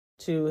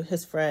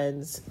his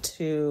friends,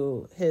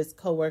 to his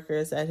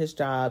coworkers at his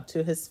job,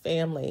 to his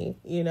family,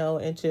 you know,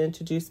 and to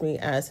introduce me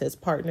as his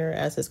partner,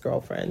 as his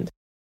girlfriend,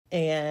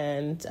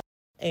 and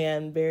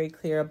very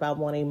clear about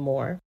wanting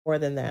more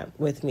than that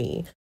with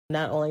me,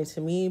 not only to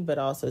me, but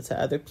also to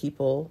other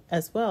people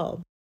as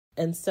well.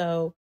 And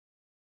so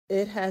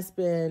this has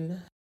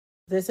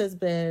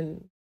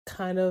been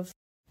kind of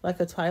like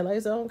a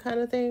Twilight Zone kind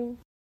of thing,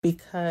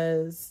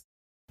 because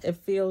it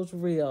feels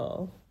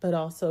real, but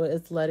also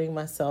it's letting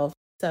myself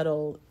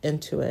settle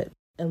into it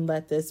and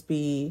let this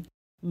be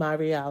my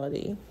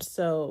reality.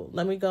 So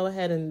let me go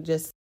ahead and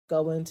just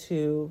go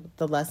into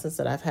the lessons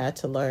that I've had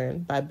to learn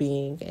by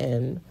being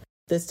in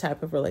this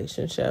type of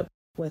relationship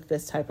with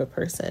this type of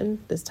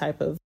person, this type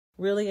of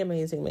really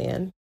amazing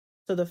man.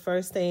 So the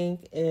first thing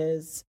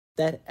is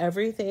that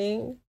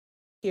everything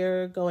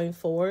here going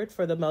forward,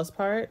 for the most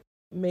part,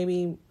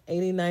 maybe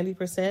 80,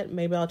 90%,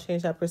 maybe I'll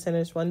change that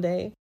percentage one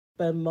day,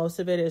 but most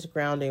of it is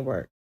grounding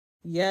work.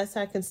 Yes,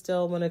 I can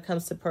still, when it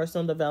comes to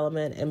personal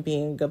development and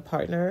being a good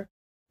partner,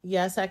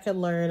 yes, I can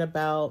learn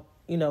about,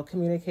 you know,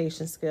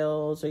 communication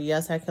skills, or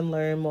yes, I can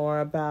learn more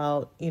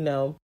about, you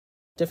know,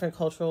 different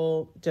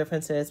cultural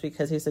differences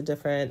because he's a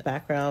different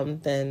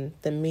background than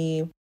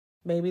me.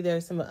 Maybe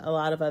there's a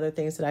lot of other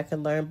things that I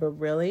can learn, but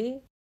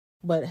really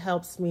what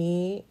helps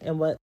me and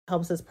what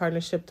helps this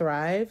partnership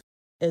thrive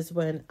is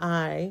when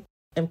I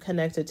am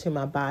connected to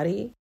my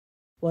body,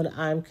 when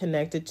I'm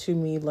connected to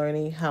me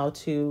learning how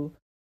to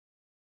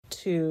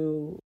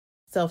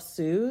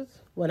self-soothe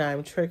when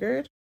I'm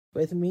triggered,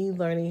 with me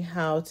learning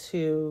how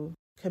to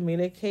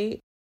communicate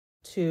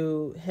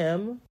to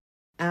him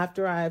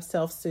after I've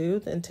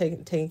self-soothed and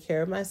taken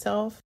care of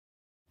myself,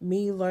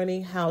 me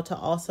learning how to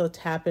also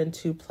tap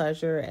into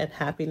pleasure and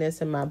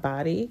happiness in my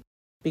body,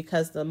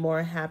 because the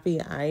more happy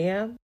I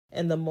am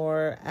and the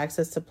more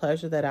access to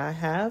pleasure that I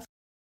have,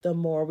 the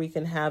more we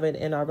can have it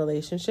in our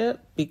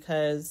relationship.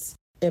 Because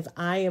if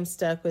I am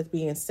stuck with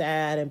being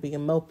sad and being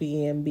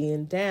mopey and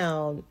being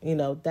down, you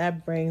know,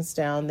 that brings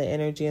down the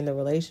energy in the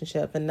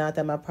relationship. And not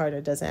that my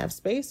partner doesn't have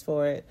space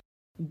for it,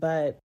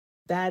 but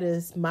that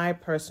is my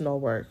personal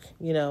work.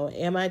 You know,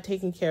 am I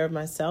taking care of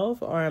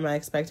myself, or am I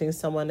expecting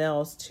someone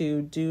else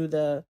to do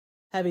the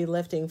heavy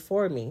lifting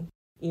for me,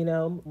 you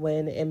know,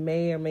 when it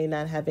may or may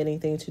not have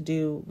anything to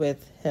do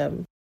with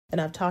him? And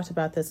I've talked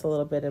about this a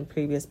little bit in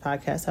previous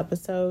podcast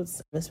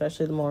episodes,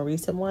 especially the more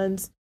recent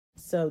ones.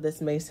 So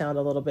this may sound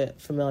a little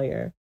bit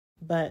familiar,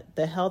 but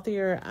the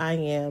healthier I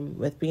am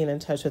with being in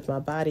touch with my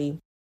body,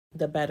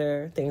 the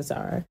better things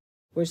are,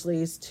 which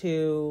leads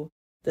to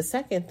the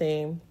second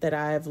thing that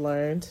I've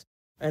learned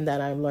and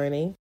that I'm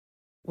learning,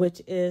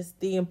 which is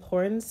the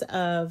importance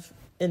of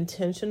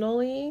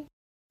intentionally,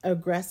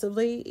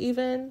 aggressively,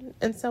 even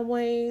in some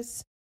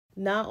ways,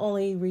 not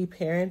only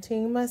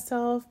reparenting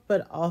myself,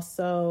 but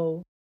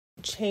also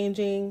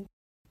changing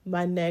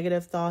my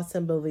negative thoughts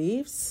and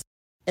beliefs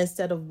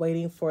instead of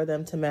waiting for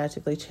them to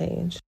magically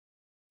change.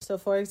 So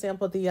for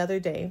example, the other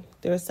day,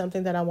 there was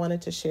something that I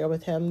wanted to share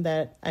with him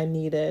that I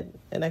needed,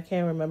 and I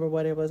can't remember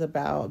what it was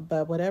about,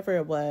 but whatever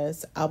it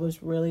was, I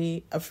was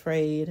really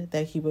afraid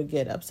that he would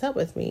get upset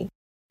with me,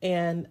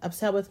 and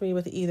upset with me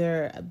with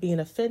either being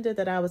offended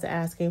that I was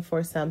asking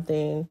for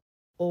something,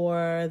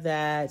 or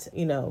that,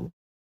 you know,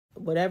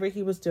 whatever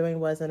he was doing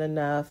wasn't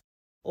enough,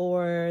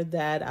 or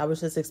that I was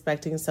just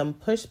expecting some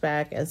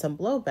pushback and some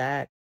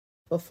blowback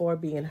before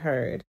being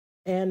heard.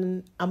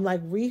 And I'm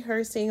like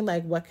rehearsing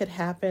like what could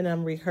happen.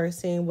 I'm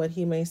rehearsing what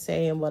he may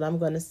say and what I'm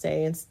going to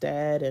say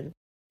instead,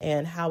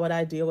 and how would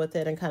I deal with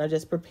it, and kind of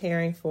just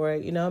preparing for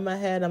it. You know, in my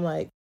head, I'm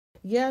like,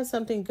 yeah,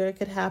 something good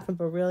could happen,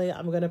 but really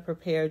I'm going to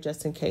prepare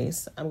just in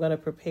case. I'm going to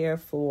prepare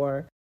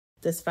for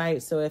this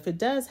fight. So if it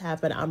does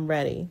happen, I'm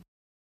ready.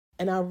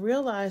 And I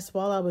realized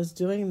while I was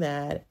doing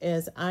that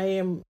is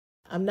I'm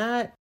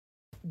not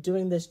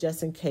doing this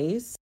just in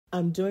case.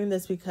 I'm doing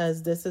this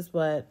because this is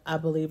what I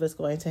believe is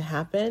going to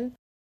happen.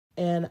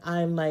 And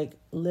I'm like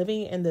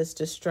living in this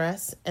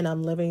distress and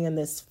I'm living in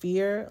this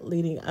fear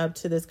leading up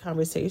to this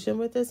conversation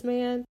with this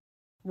man,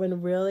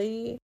 when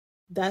really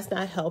that's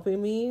not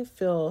helping me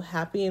feel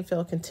happy and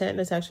feel content.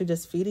 It's actually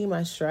just feeding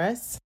my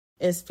stress.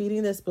 It's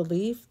feeding this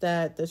belief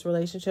that this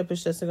relationship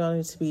is just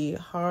going to be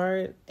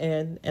hard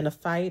and a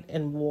fight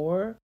and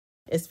war.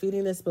 It's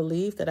feeding this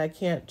belief that I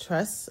can't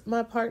trust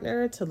my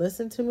partner to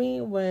listen to me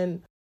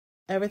when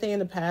everything in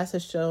the past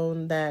has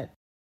shown that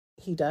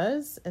he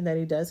does and that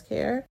he does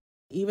care.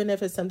 Even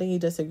if it's something he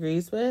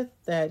disagrees with,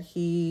 that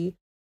he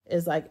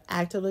is like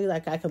actively,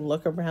 like I can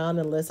look around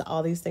and list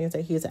all these things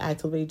that he's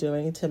actively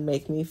doing to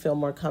make me feel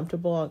more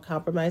comfortable on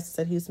compromises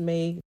that he's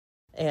made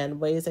and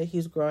ways that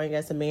he's growing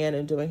as a man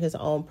and doing his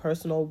own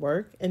personal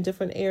work in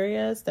different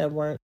areas that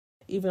weren't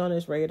even on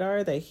his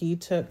radar, that he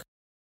took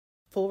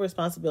full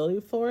responsibility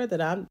for, that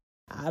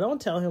I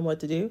don't tell him what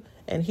to do,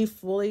 and he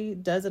fully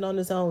does it on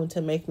his own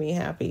to make me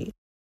happy.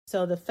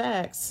 So the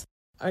facts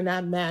are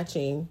not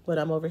matching what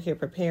I'm over here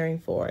preparing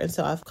for. And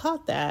so I've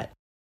caught that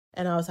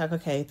and I was like,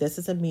 okay, this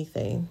is a me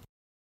thing.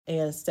 And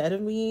instead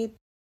of me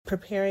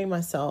preparing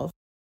myself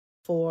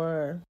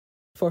for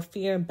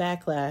fear and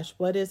backlash,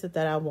 what is it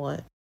that I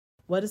want?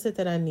 What is it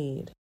that I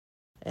need?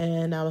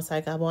 And I was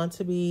like, I want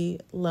to be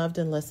loved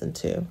and listened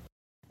to.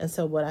 And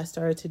so what I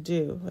started to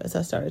do is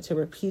I started to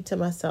repeat to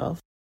myself,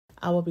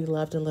 I will be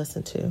loved and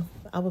listened to.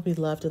 I will be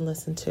loved and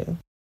listened to.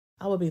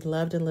 I will be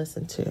loved and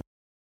listened to.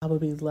 I will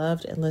be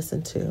loved and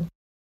listened to.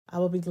 I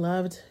will be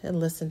loved and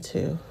listened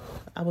to.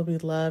 I will be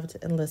loved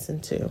and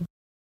listened to.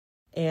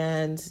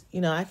 And,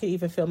 you know, I can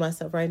even feel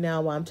myself right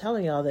now while I'm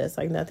telling you all this,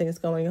 like nothing's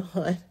going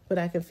on, but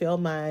I can feel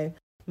my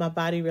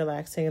body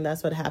relaxing. And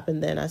that's what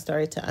happened then. I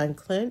started to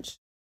unclench.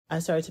 I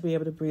started to be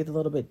able to breathe a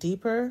little bit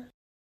deeper.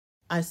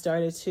 I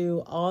started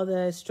to, all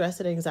the stress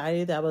and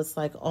anxiety that was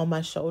like on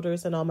my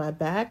shoulders and on my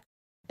back,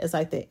 it's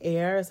like the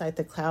air, it's like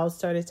the clouds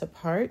started to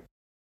part.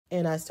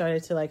 And I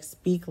started to like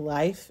speak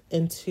life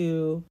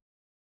into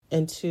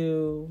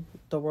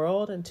the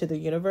world, into the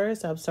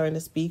universe. I was starting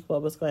to speak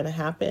what was going to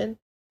happen.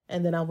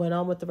 And then I went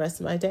on with the rest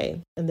of my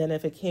day. And then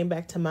if it came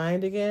back to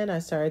mind again, I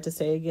started to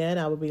say again,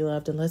 I will be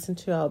loved and listened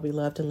to. I will be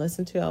loved and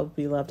listened to. I will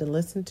be loved and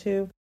listened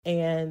to.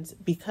 And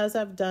because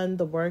I've done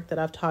the work that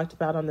I've talked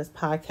about on this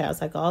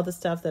podcast, like all the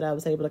stuff that I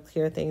was able to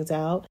clear things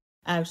out,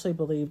 I actually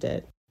believed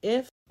it.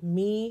 If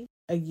me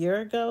a year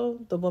ago,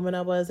 the woman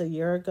I was a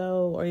year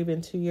ago, or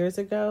even 2 years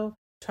ago,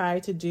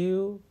 tried to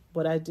do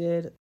what I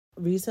did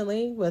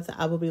recently with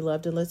I will be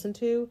loved and listened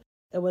to,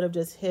 it would have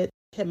just hit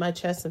my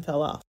chest and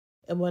fell off.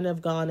 It wouldn't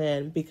have gone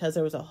in because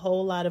there was a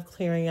whole lot of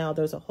clearing out.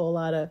 There was a whole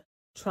lot of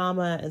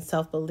trauma and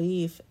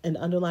self-belief and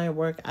underlying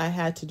work I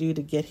had to do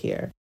to get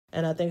here.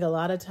 And I think a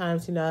lot of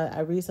times, you know, I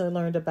recently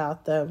learned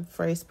about the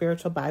phrase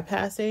spiritual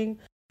bypassing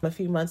a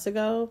few months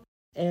ago.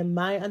 And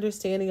my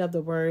understanding of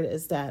the word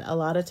is that a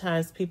lot of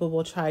times people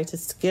will try to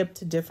skip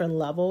to different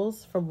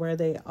levels from where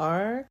they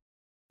are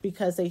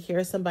because they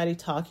hear somebody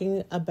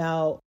talking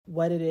about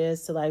what it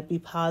is to like be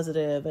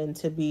positive and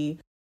to be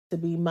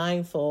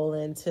mindful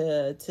and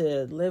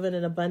to live in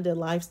an abundant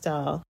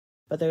lifestyle.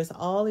 But there's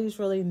all these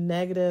really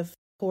negative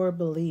core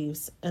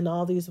beliefs and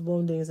all these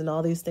woundings and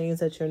all these things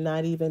that you're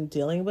not even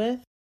dealing with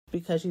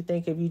because you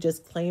think if you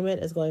just claim it,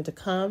 it's going to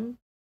come.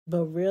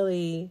 But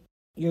really,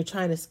 you're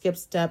trying to skip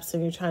steps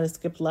and you're trying to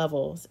skip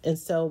levels. And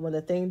so when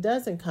the thing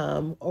doesn't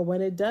come, or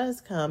when it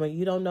does come and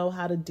you don't know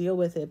how to deal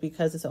with it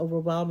because it's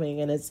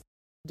overwhelming and it's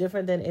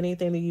different than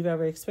anything that you've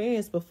ever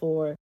experienced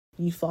before,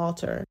 you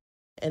falter.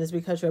 And it's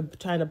because you're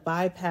trying to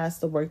bypass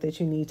the work that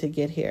you need to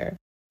get here.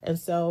 And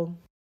so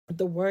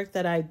the work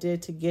that I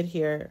did to get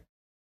here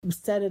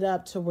set it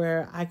up to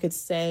where I could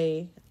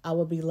say, I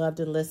will be loved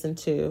and listened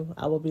to.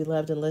 I will be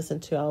loved and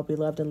listened to. I will be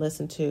loved and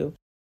listened to.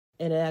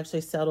 And it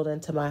actually settled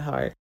into my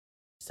heart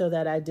so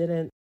that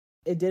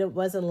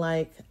wasn't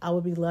like I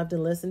would be loved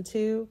and listened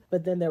to,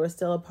 but then there was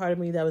still a part of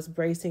me that was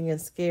bracing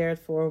and scared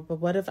for, but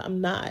what if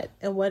I'm not?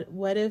 And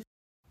what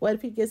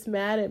if he gets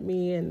mad at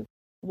me? And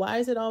why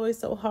is it always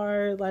so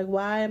hard? Like,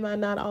 why am I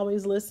not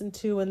always listened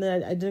to? And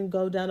then I didn't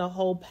go down a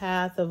whole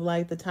path of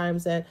like the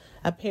times that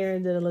a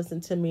parent didn't listen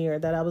to me or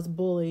that I was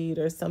bullied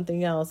or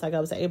something else. Like I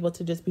was able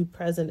to just be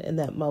present in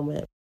that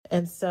moment.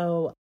 And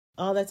so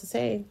all that to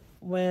say,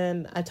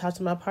 when I talked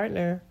to my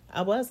partner,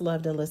 I was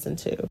loved and listened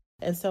to.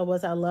 And so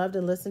was I loved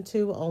and listened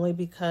to only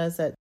because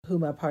that's who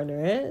my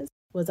partner is?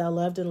 Was I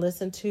loved and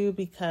listened to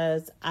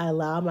because I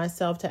allowed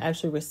myself to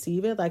actually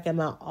receive it? Like, am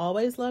I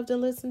always loved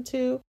and listened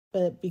to?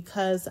 But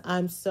because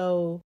I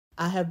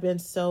have been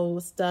so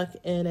stuck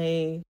in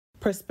a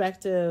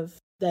perspective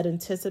that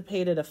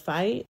anticipated a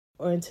fight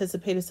or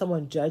anticipated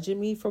someone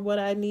judging me for what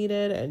I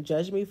needed and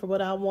judging me for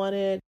what I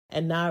wanted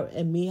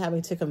and me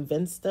having to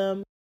convince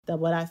them that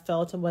what I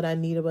felt and what I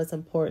needed was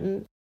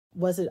important.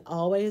 Was I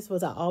always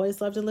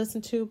loved and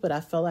listened to? But I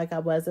felt like I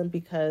wasn't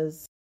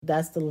because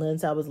that's the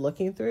lens I was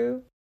looking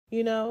through,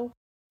 you know?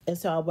 And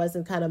so I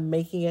wasn't kind of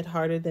making it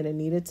harder than it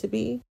needed to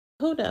be.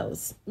 Who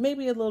knows?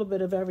 Maybe a little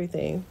bit of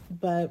everything,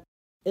 but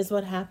it's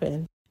what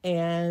happened.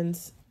 And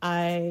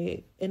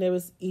it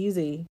was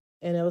easy.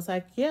 And it was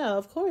like, yeah,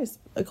 of course,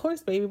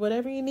 baby,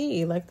 whatever you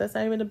need. Like, that's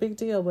not even a big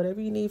deal.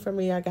 Whatever you need from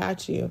me, I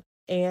got you.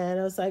 And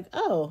I was like,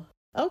 oh,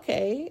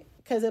 okay.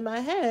 Because in my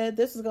head,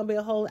 this was going to be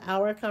a whole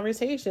hour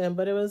conversation,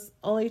 but it was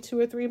only 2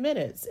 or 3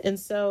 minutes. And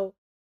so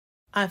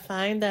I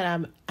find that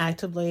I'm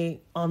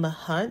actively on the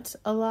hunt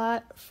a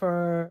lot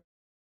for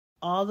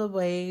all the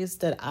ways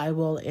that I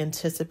will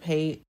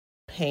anticipate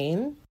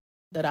pain,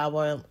 that I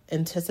will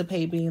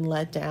anticipate being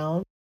let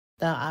down,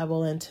 that I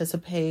will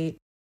anticipate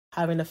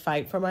having to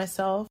fight for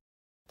myself,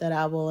 that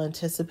I will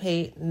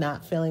anticipate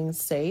not feeling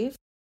safe,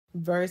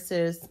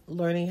 versus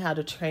learning how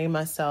to train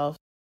myself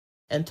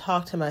and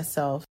talk to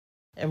myself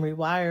and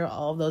rewire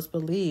all those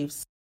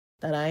beliefs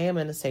that I am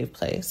in a safe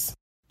place.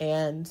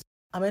 And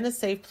I'm in a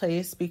safe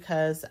place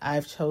because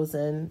I've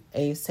chosen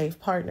a safe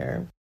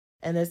partner.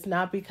 And it's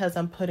not because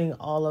I'm putting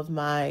all of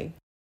my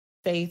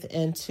faith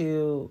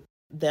into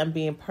them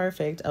being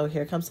perfect. Oh,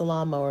 here comes the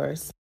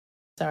lawnmowers.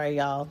 Sorry,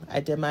 y'all.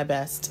 I did my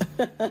best.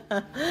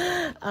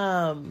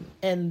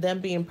 And them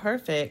being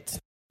perfect,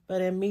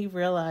 but in me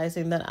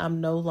realizing that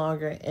I'm no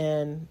longer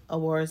in a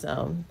war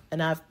zone.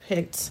 And I've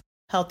picked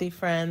healthy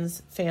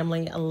friends,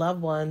 family, and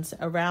loved ones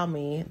around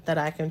me that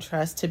I can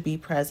trust to be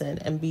present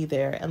and be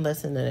there and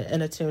listen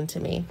and attune to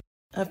me.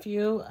 A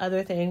few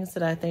other things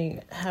that I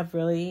think have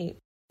really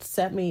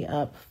set me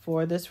up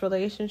for this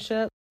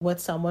relationship with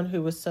someone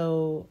who was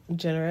so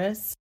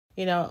generous.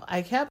 You know,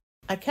 I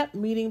kept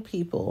meeting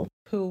people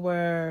who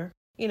were,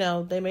 you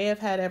know, they may have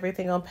had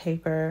everything on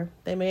paper.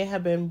 They may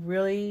have been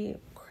really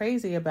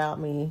crazy about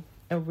me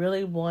and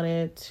really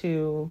wanted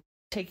to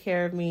take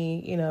care of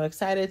me, you know,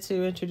 excited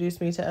to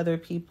introduce me to other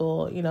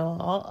people, you know,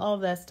 all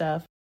of that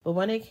stuff. But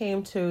when it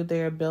came to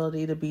their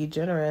ability to be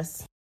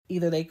generous,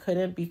 either they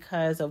couldn't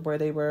because of where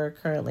they were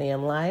currently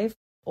in life,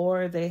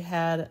 or they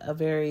had a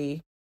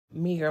very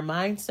meager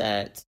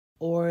mindset,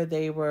 or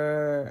they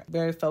were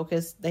very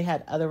focused. They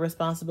had other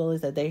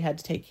responsibilities that they had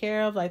to take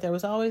care of. Like, there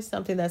was always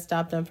something that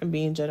stopped them from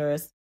being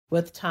generous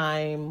with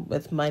time,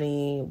 with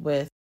money,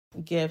 with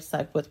gifts,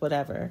 like with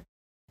whatever.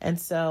 And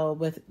so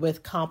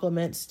with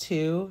compliments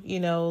too,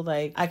 you know,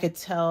 like I could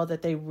tell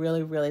that they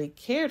really, really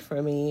cared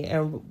for me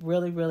and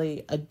really,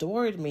 really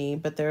adored me,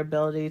 but their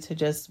ability to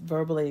just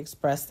verbally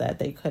express that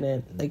they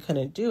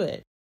couldn't do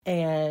it.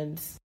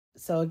 And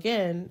so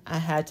again, I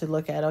had to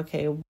look at,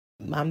 okay,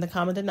 I'm the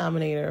common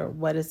denominator.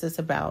 What is this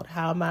about?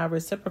 How am I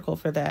reciprocal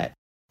for that?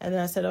 And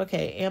then I said,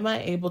 okay, am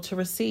I able to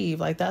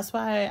receive? Like, that's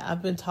why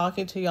I've been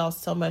talking to y'all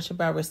so much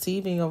about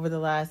receiving over the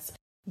last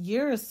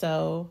year or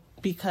so,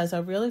 because I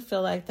really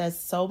feel like that's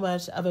so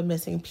much of a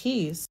missing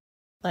piece.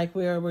 Like,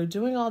 we're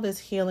doing all this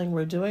healing,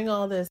 we're doing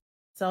all this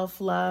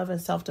self-love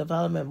and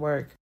self-development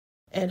work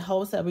in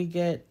hopes that we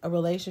get a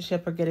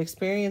relationship or get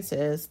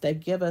experiences that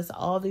give us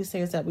all these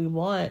things that we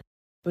want.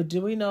 But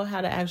do we know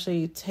how to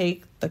actually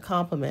take the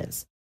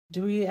compliments?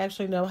 Do we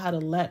actually know how to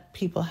let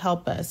people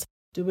help us?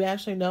 Do we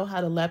actually know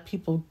how to let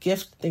people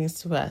gift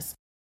things to us?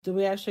 Do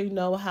we actually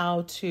know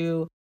how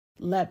to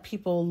let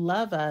people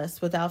love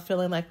us without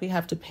feeling like we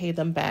have to pay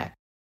them back,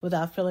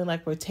 without feeling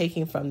like we're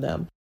taking from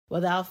them,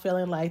 without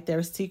feeling like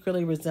they're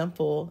secretly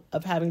resentful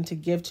of having to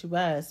give to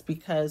us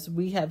because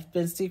we have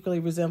been secretly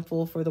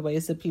resentful for the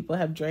ways that people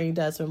have drained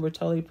us and we're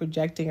totally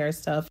projecting our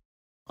stuff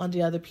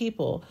onto other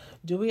people?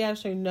 Do we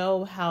actually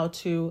know how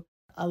to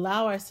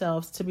allow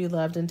ourselves to be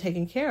loved and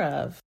taken care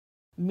of?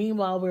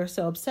 Meanwhile, we're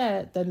so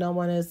upset that no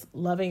one is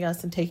loving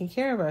us and taking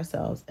care of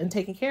ourselves and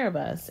taking care of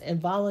us and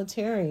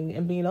volunteering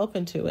and being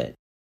open to it.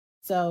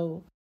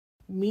 So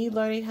me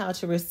learning how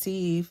to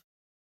receive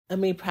and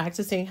me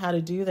practicing how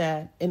to do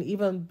that and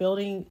even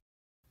building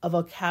a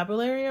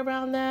vocabulary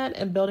around that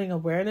and building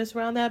awareness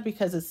around that,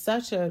 because it's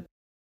such an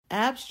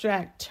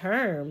abstract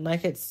term.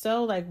 Like, it's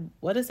so like,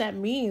 what does that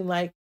mean?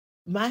 Like,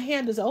 my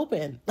hand is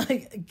open.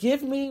 Like,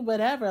 give me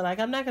whatever. Like,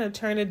 I'm not going to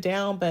turn it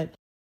down, but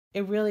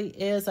it really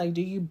is like,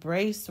 do you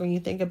brace when you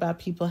think about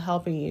people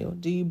helping you?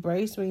 Do you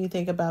brace when you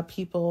think about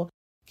people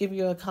give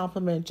you a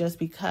compliment just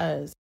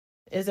because?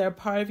 Is there a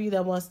part of you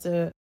that wants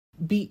to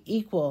be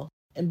equal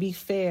and be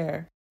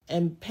fair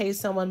and pay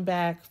someone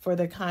back for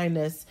their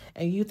kindness?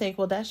 And you think,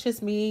 well, that's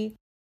just me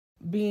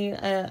being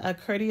a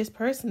courteous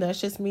person.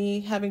 That's just me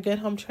having good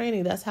home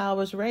training. That's how I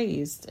was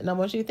raised. And I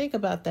want you to think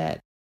about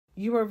that.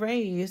 You were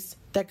raised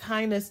that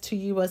kindness to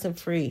you wasn't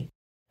free,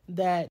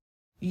 that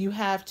you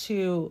have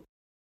to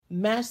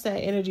match that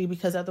energy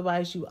because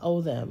otherwise you owe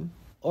them,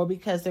 or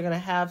because they're going to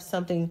have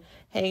something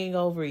hanging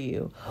over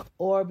you,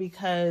 or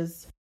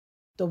because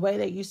the way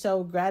that you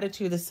show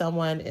gratitude to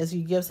someone is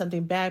you give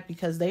something back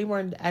because they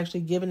weren't actually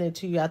giving it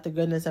to you out the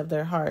goodness of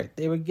their heart.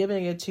 They were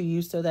giving it to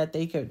you so that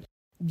they could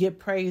get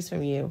praise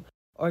from you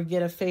or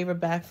get a favor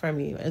back from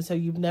you. And so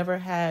you've never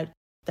had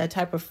that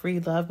type of free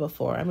love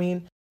before. I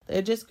mean,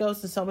 it just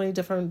goes to so many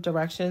different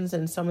directions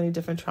and so many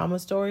different trauma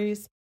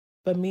stories.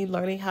 But me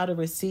learning how to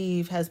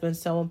receive has been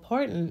so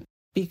important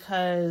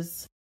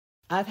because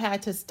I've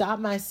had to stop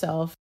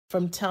myself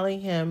from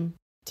telling him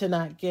to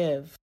not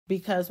give,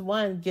 because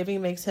one,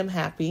 giving makes him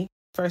happy,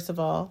 first of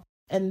all.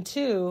 And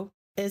two,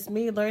 it's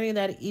me learning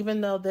that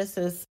even though this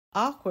is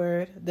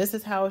awkward, this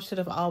is how it should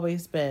have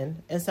always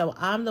been. And so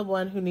I'm the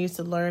one who needs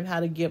to learn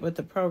how to get with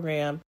the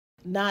program,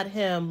 not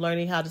him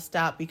learning how to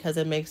stop because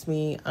it makes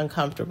me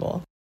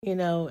uncomfortable. You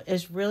know,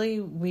 it's really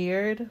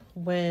weird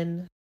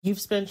when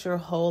you've spent your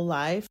whole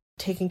life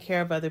taking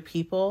care of other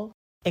people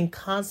and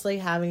constantly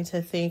having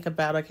to think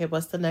about, okay,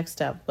 what's the next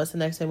step? What's the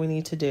next thing we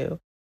need to do?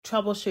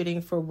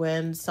 Troubleshooting for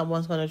when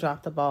someone's going to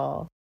drop the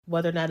ball,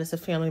 whether or not it's a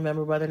family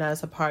member, whether or not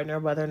it's a partner,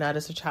 whether or not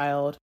it's a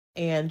child,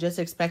 and just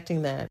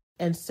expecting that.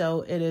 And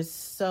so it is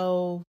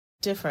so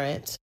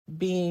different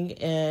being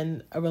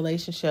in a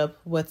relationship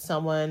with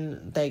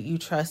someone that you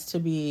trust to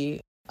be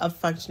a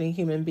functioning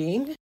human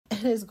being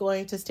and is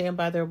going to stand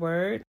by their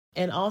word,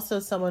 and also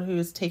someone who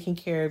is taking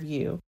care of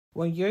you.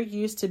 When you're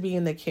used to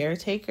being the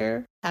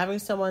caretaker, having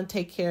someone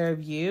take care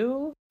of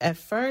you, at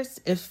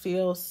first it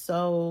feels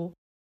so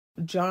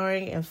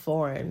jarring and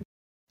foreign.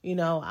 You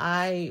know,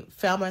 I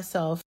found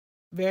myself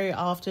very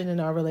often in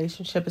our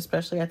relationship,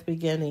 especially at the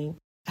beginning,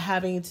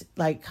 having to,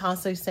 like,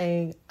 constantly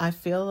saying, I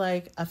feel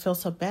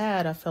so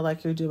bad. I feel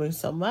like you're doing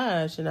so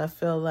much. And I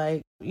feel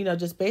like, you know,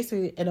 just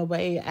basically in a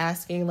way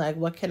asking, like,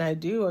 what can I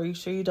do? Are you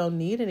sure you don't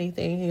need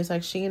anything? He's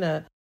like,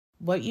 Sheena,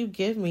 what you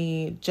give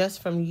me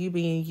just from you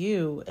being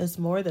you is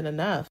more than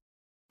enough.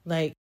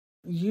 Like,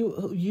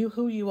 you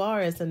who you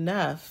are is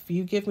enough.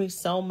 You give me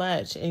so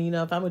much. And, you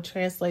know, if I would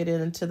translate it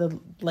into the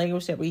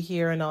language that we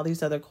hear in all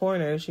these other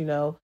corners, you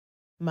know,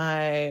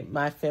 my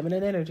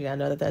feminine energy, I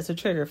know that that's a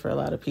trigger for a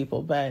lot of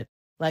people, but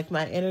like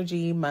my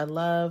energy, my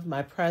love,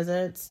 my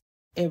presence,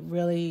 it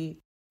really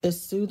is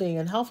soothing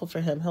and helpful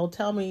for him. He'll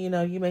tell me, you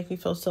know, you make me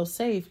feel so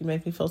safe. You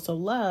make me feel so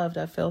loved.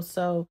 I feel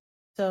so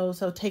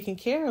taken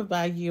care of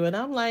by you. And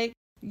I'm like,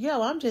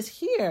 yo, I'm just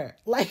here.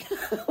 Like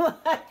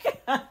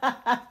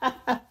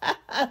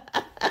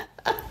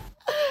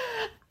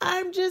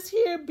I'm just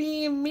here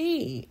being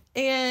me.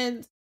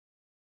 And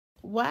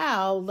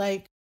wow,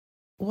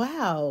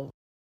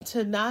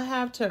 to not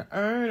have to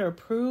earn or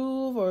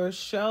prove or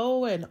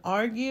show and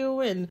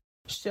argue and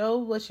show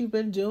what you've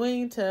been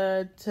doing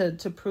to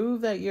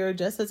prove that you're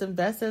just as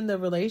invested in the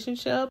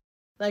relationship.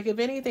 Like, if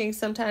anything,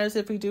 sometimes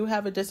if we do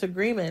have a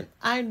disagreement,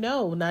 I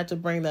know not to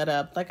bring that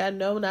up. Like, I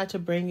know not to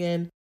bring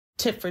in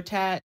tit for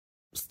tat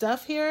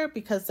stuff here,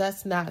 because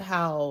that's not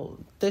how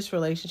this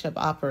relationship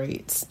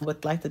operates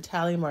with like the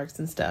tally marks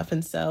and stuff.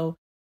 And so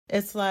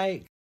it's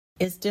like,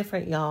 it's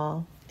different,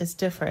 y'all. It's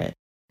different.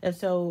 And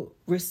so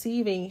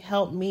receiving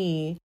helped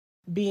me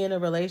be in a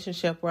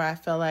relationship where I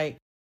felt like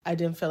I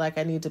didn't feel like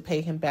I need to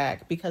pay him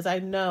back, because I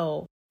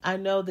know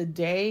the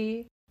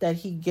day that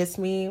he gets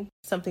me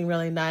something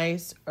really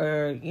nice,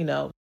 or, you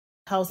know,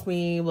 helps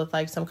me with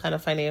like some kind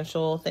of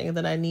financial thing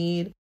that I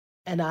need,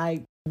 and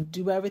I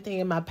do everything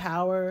in my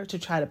power to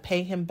try to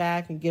pay him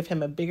back and give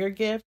him a bigger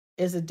gift,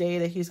 is a day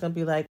that he's going to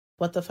be like,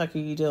 what the fuck are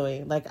you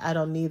doing? Like, I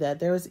don't need that.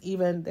 There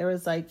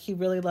was like, he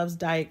really loves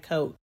Diet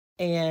Coke.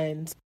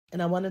 And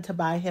I wanted to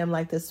buy him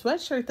like this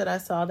sweatshirt that I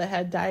saw that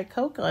had Diet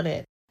Coke on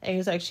it. And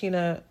he's like,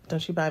 Sheena,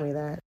 don't you buy me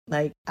that.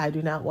 Like, I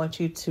do not want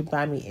you to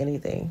buy me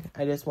anything.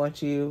 I just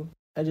want you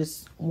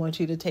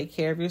to take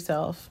care of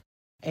yourself.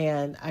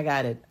 And I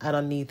got it. I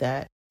don't need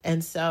that.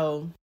 And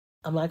so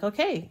I'm like,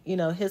 okay, you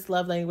know, his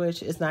love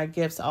language is not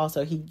gifts.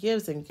 Also, he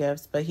gives in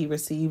gifts, but he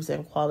receives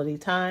in quality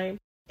time,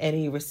 and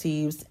he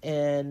receives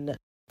in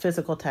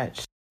physical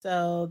touch.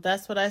 So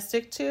that's what I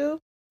stick to.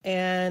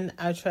 And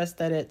I trust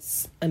that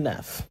it's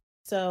enough.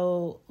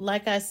 So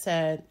like I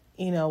said,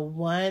 you know,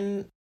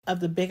 one of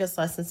the biggest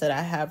lessons that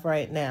I have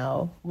right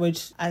now,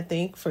 which I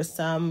think for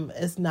some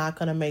is not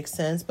going to make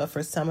sense, but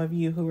for some of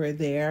you who are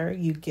there,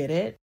 you get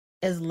it,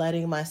 is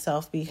letting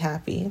myself be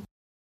happy.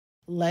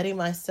 Letting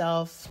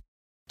myself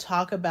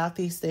talk about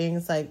these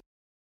things, like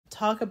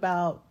talk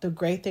about the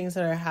great things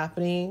that are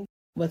happening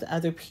with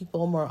other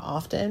people more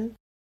often.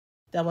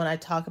 That when I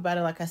talk about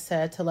it, like I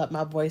said, to let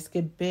my voice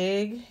get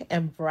big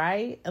and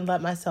bright and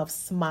let myself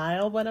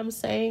smile when I'm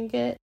saying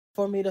it,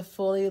 for me to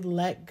fully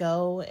let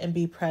go and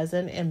be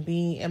present and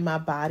be in my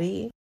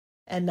body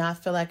and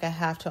not feel like I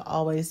have to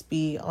always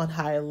be on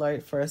high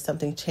alert for if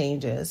something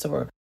changes,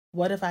 or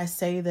what if I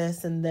say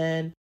this and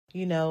then,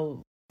 you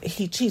know,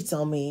 he cheats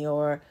on me,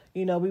 or,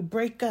 you know, we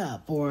break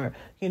up, or,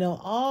 you know,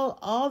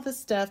 all the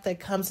stuff that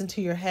comes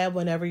into your head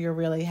whenever you're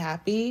really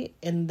happy.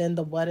 And then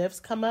the what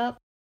ifs come up.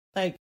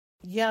 Like,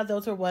 yeah,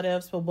 those are what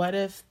ifs, but what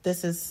if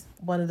this is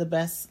one of the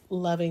best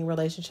loving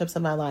relationships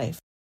of my life?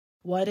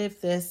 What if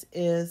this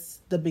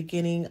is the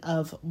beginning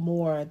of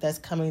more that's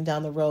coming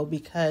down the road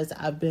because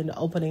I've been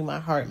opening my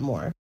heart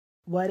more?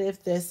 What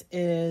if this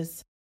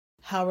is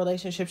how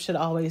relationships should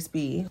always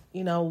be?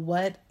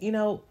 What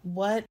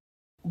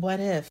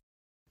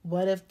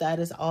if that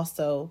is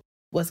also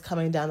what's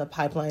coming down the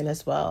pipeline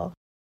as well?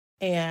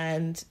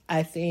 And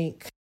I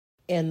think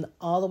in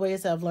all the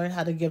ways that I've learned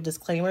how to give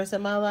disclaimers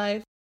in my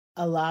life,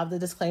 a lot of the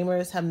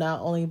disclaimers have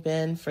not only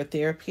been for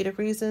therapeutic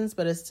reasons,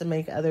 but it's to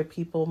make other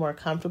people more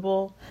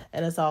comfortable.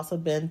 And it's also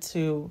been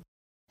to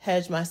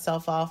hedge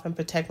myself off and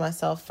protect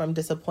myself from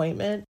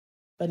disappointment.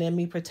 But in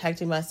me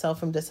protecting myself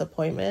from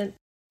disappointment,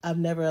 I've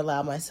never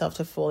allowed myself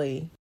to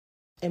fully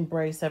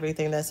embrace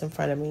everything that's in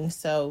front of me.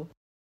 So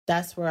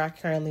that's where I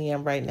currently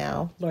am right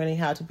now, learning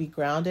how to be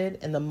grounded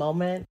in the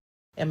moment,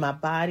 in my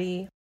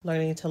body,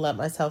 learning to let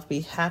myself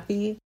be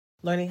happy,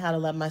 learning how to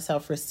let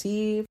myself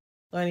receive,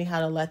 learning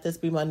how to let this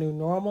be my new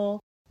normal,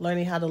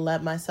 learning how to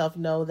let myself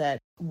know that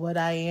what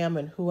I am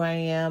and who I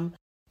am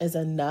is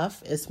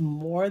enough, is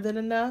more than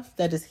enough,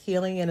 that is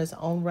healing in its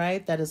own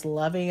right, that is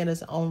loving in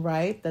its own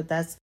right,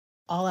 that's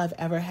all I've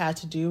ever had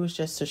to do is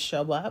just to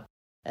show up.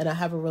 And I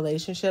have a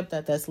relationship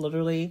that's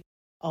literally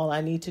all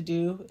I need to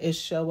do is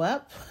show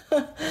up.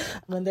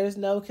 When there's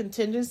no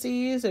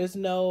contingencies, there's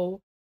no,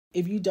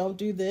 if you don't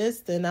do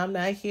this, then I'm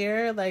not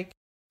here. Like,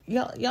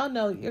 y'all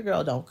know your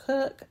girl don't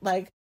cook.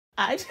 Like,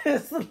 I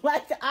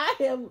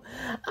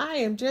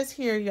am just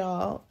here,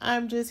 y'all.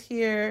 I'm just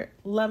here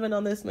loving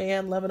on this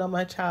man, loving on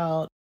my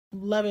child,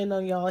 loving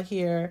on y'all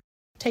here,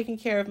 taking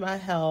care of my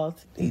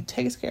health. He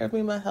takes care of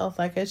me, my health.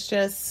 Like, it's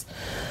just,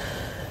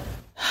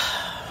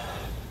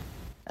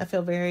 I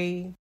feel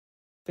very,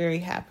 very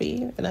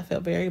happy and I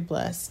feel very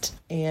blessed.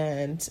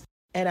 And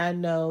I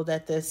know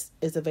that this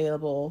is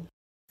available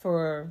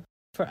for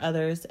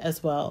others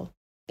as well.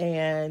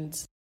 And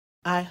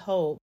I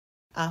hope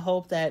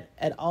that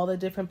at all the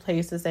different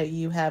places that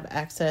you have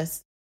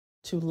access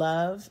to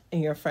love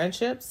in your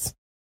friendships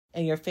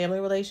and your family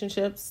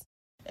relationships,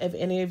 if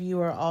any of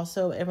you are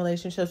also in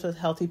relationships with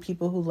healthy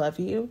people who love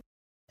you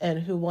and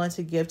who want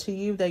to give to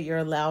you, that you're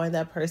allowing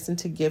that person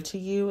to give to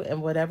you in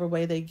whatever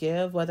way they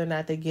give, whether or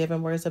not they give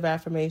in words of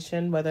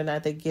affirmation, whether or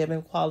not they give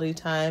in quality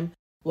time,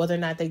 whether or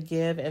not they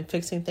give in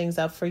fixing things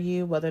up for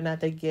you, whether or not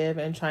they give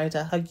in trying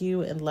to hug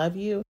you and love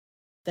you,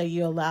 that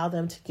you allow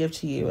them to give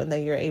to you and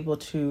that you're able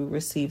to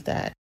receive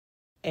that.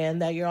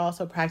 And that you're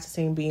also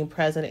practicing being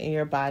present in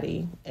your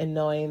body and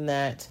knowing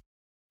that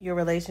your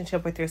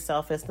relationship with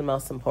yourself is the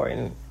most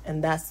important.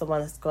 And that's the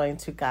one that's going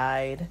to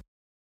guide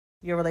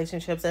your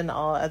relationships in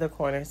all other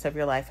corners of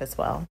your life as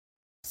well.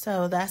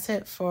 So that's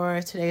it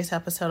for today's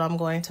episode. I'm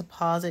going to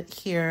pause it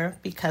here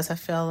because I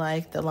feel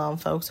like the Lum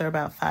folks are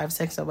about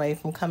 5-6 away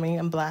from coming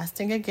and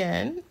blasting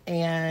again.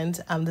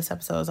 And this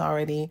episode is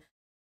already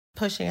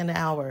pushing an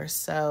hour.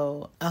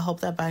 So I hope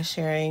that by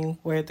sharing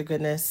where the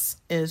goodness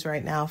is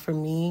right now for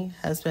me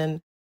has been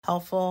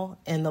helpful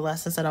in the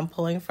lessons that I'm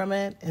pulling from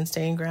it and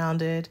staying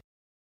grounded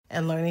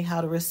and learning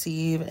how to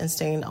receive and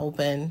staying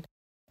open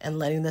and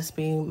letting this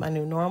be my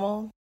new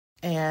normal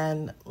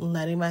and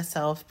letting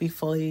myself be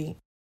fully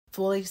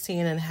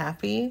seen and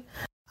happy.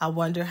 I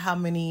wonder how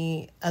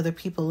many other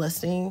people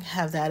listening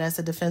have that as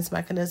a defense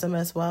mechanism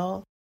as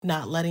well.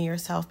 Not letting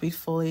yourself be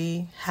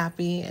fully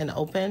happy and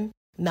open,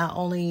 not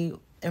only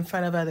in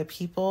front of other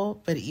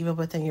people, but even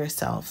within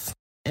yourself,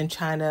 and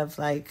trying to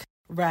like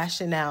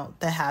ration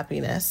out the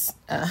happiness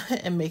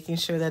and making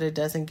sure that it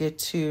doesn't get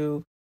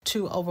too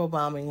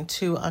overwhelming,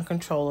 too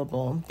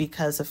uncontrollable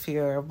because of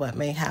fear of what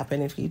may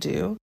happen if you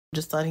do.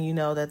 Just letting you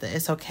know that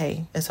it's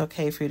okay. It's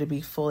okay for you to be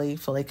fully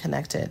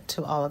connected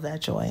to all of that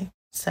joy.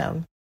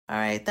 So, all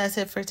right, that's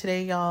it for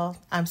today, y'all.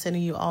 I'm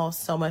sending you all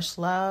so much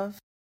love.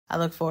 I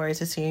look forward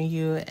to seeing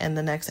you in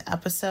the next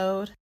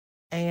episode.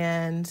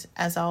 And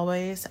as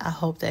always, I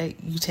hope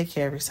that you take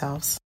care of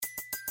yourselves.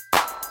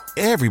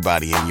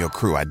 Everybody in your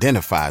crew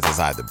identifies as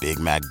either Big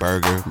Mac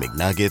Burger,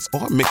 McNuggets,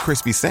 or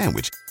McCrispy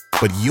Sandwich.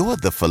 But you're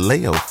the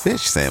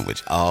Filet-O-Fish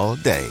Sandwich all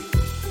day.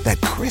 That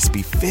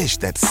crispy fish,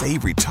 that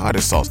savory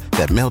tartar sauce,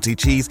 that melty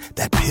cheese,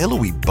 that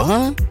pillowy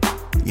bun.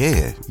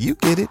 Yeah, you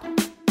get it.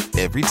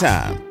 Every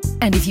time.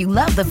 And if you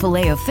love the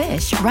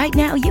Filet-O-Fish, right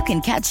now you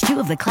can catch 2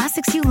 of the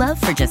classics you love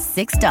for just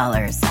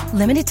 $6.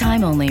 Limited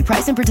time only.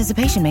 Price and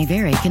participation may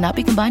vary. Cannot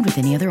be combined with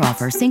any other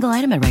offer. Single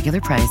item at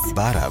regular price.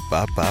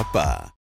 Ba-da-ba-ba-ba.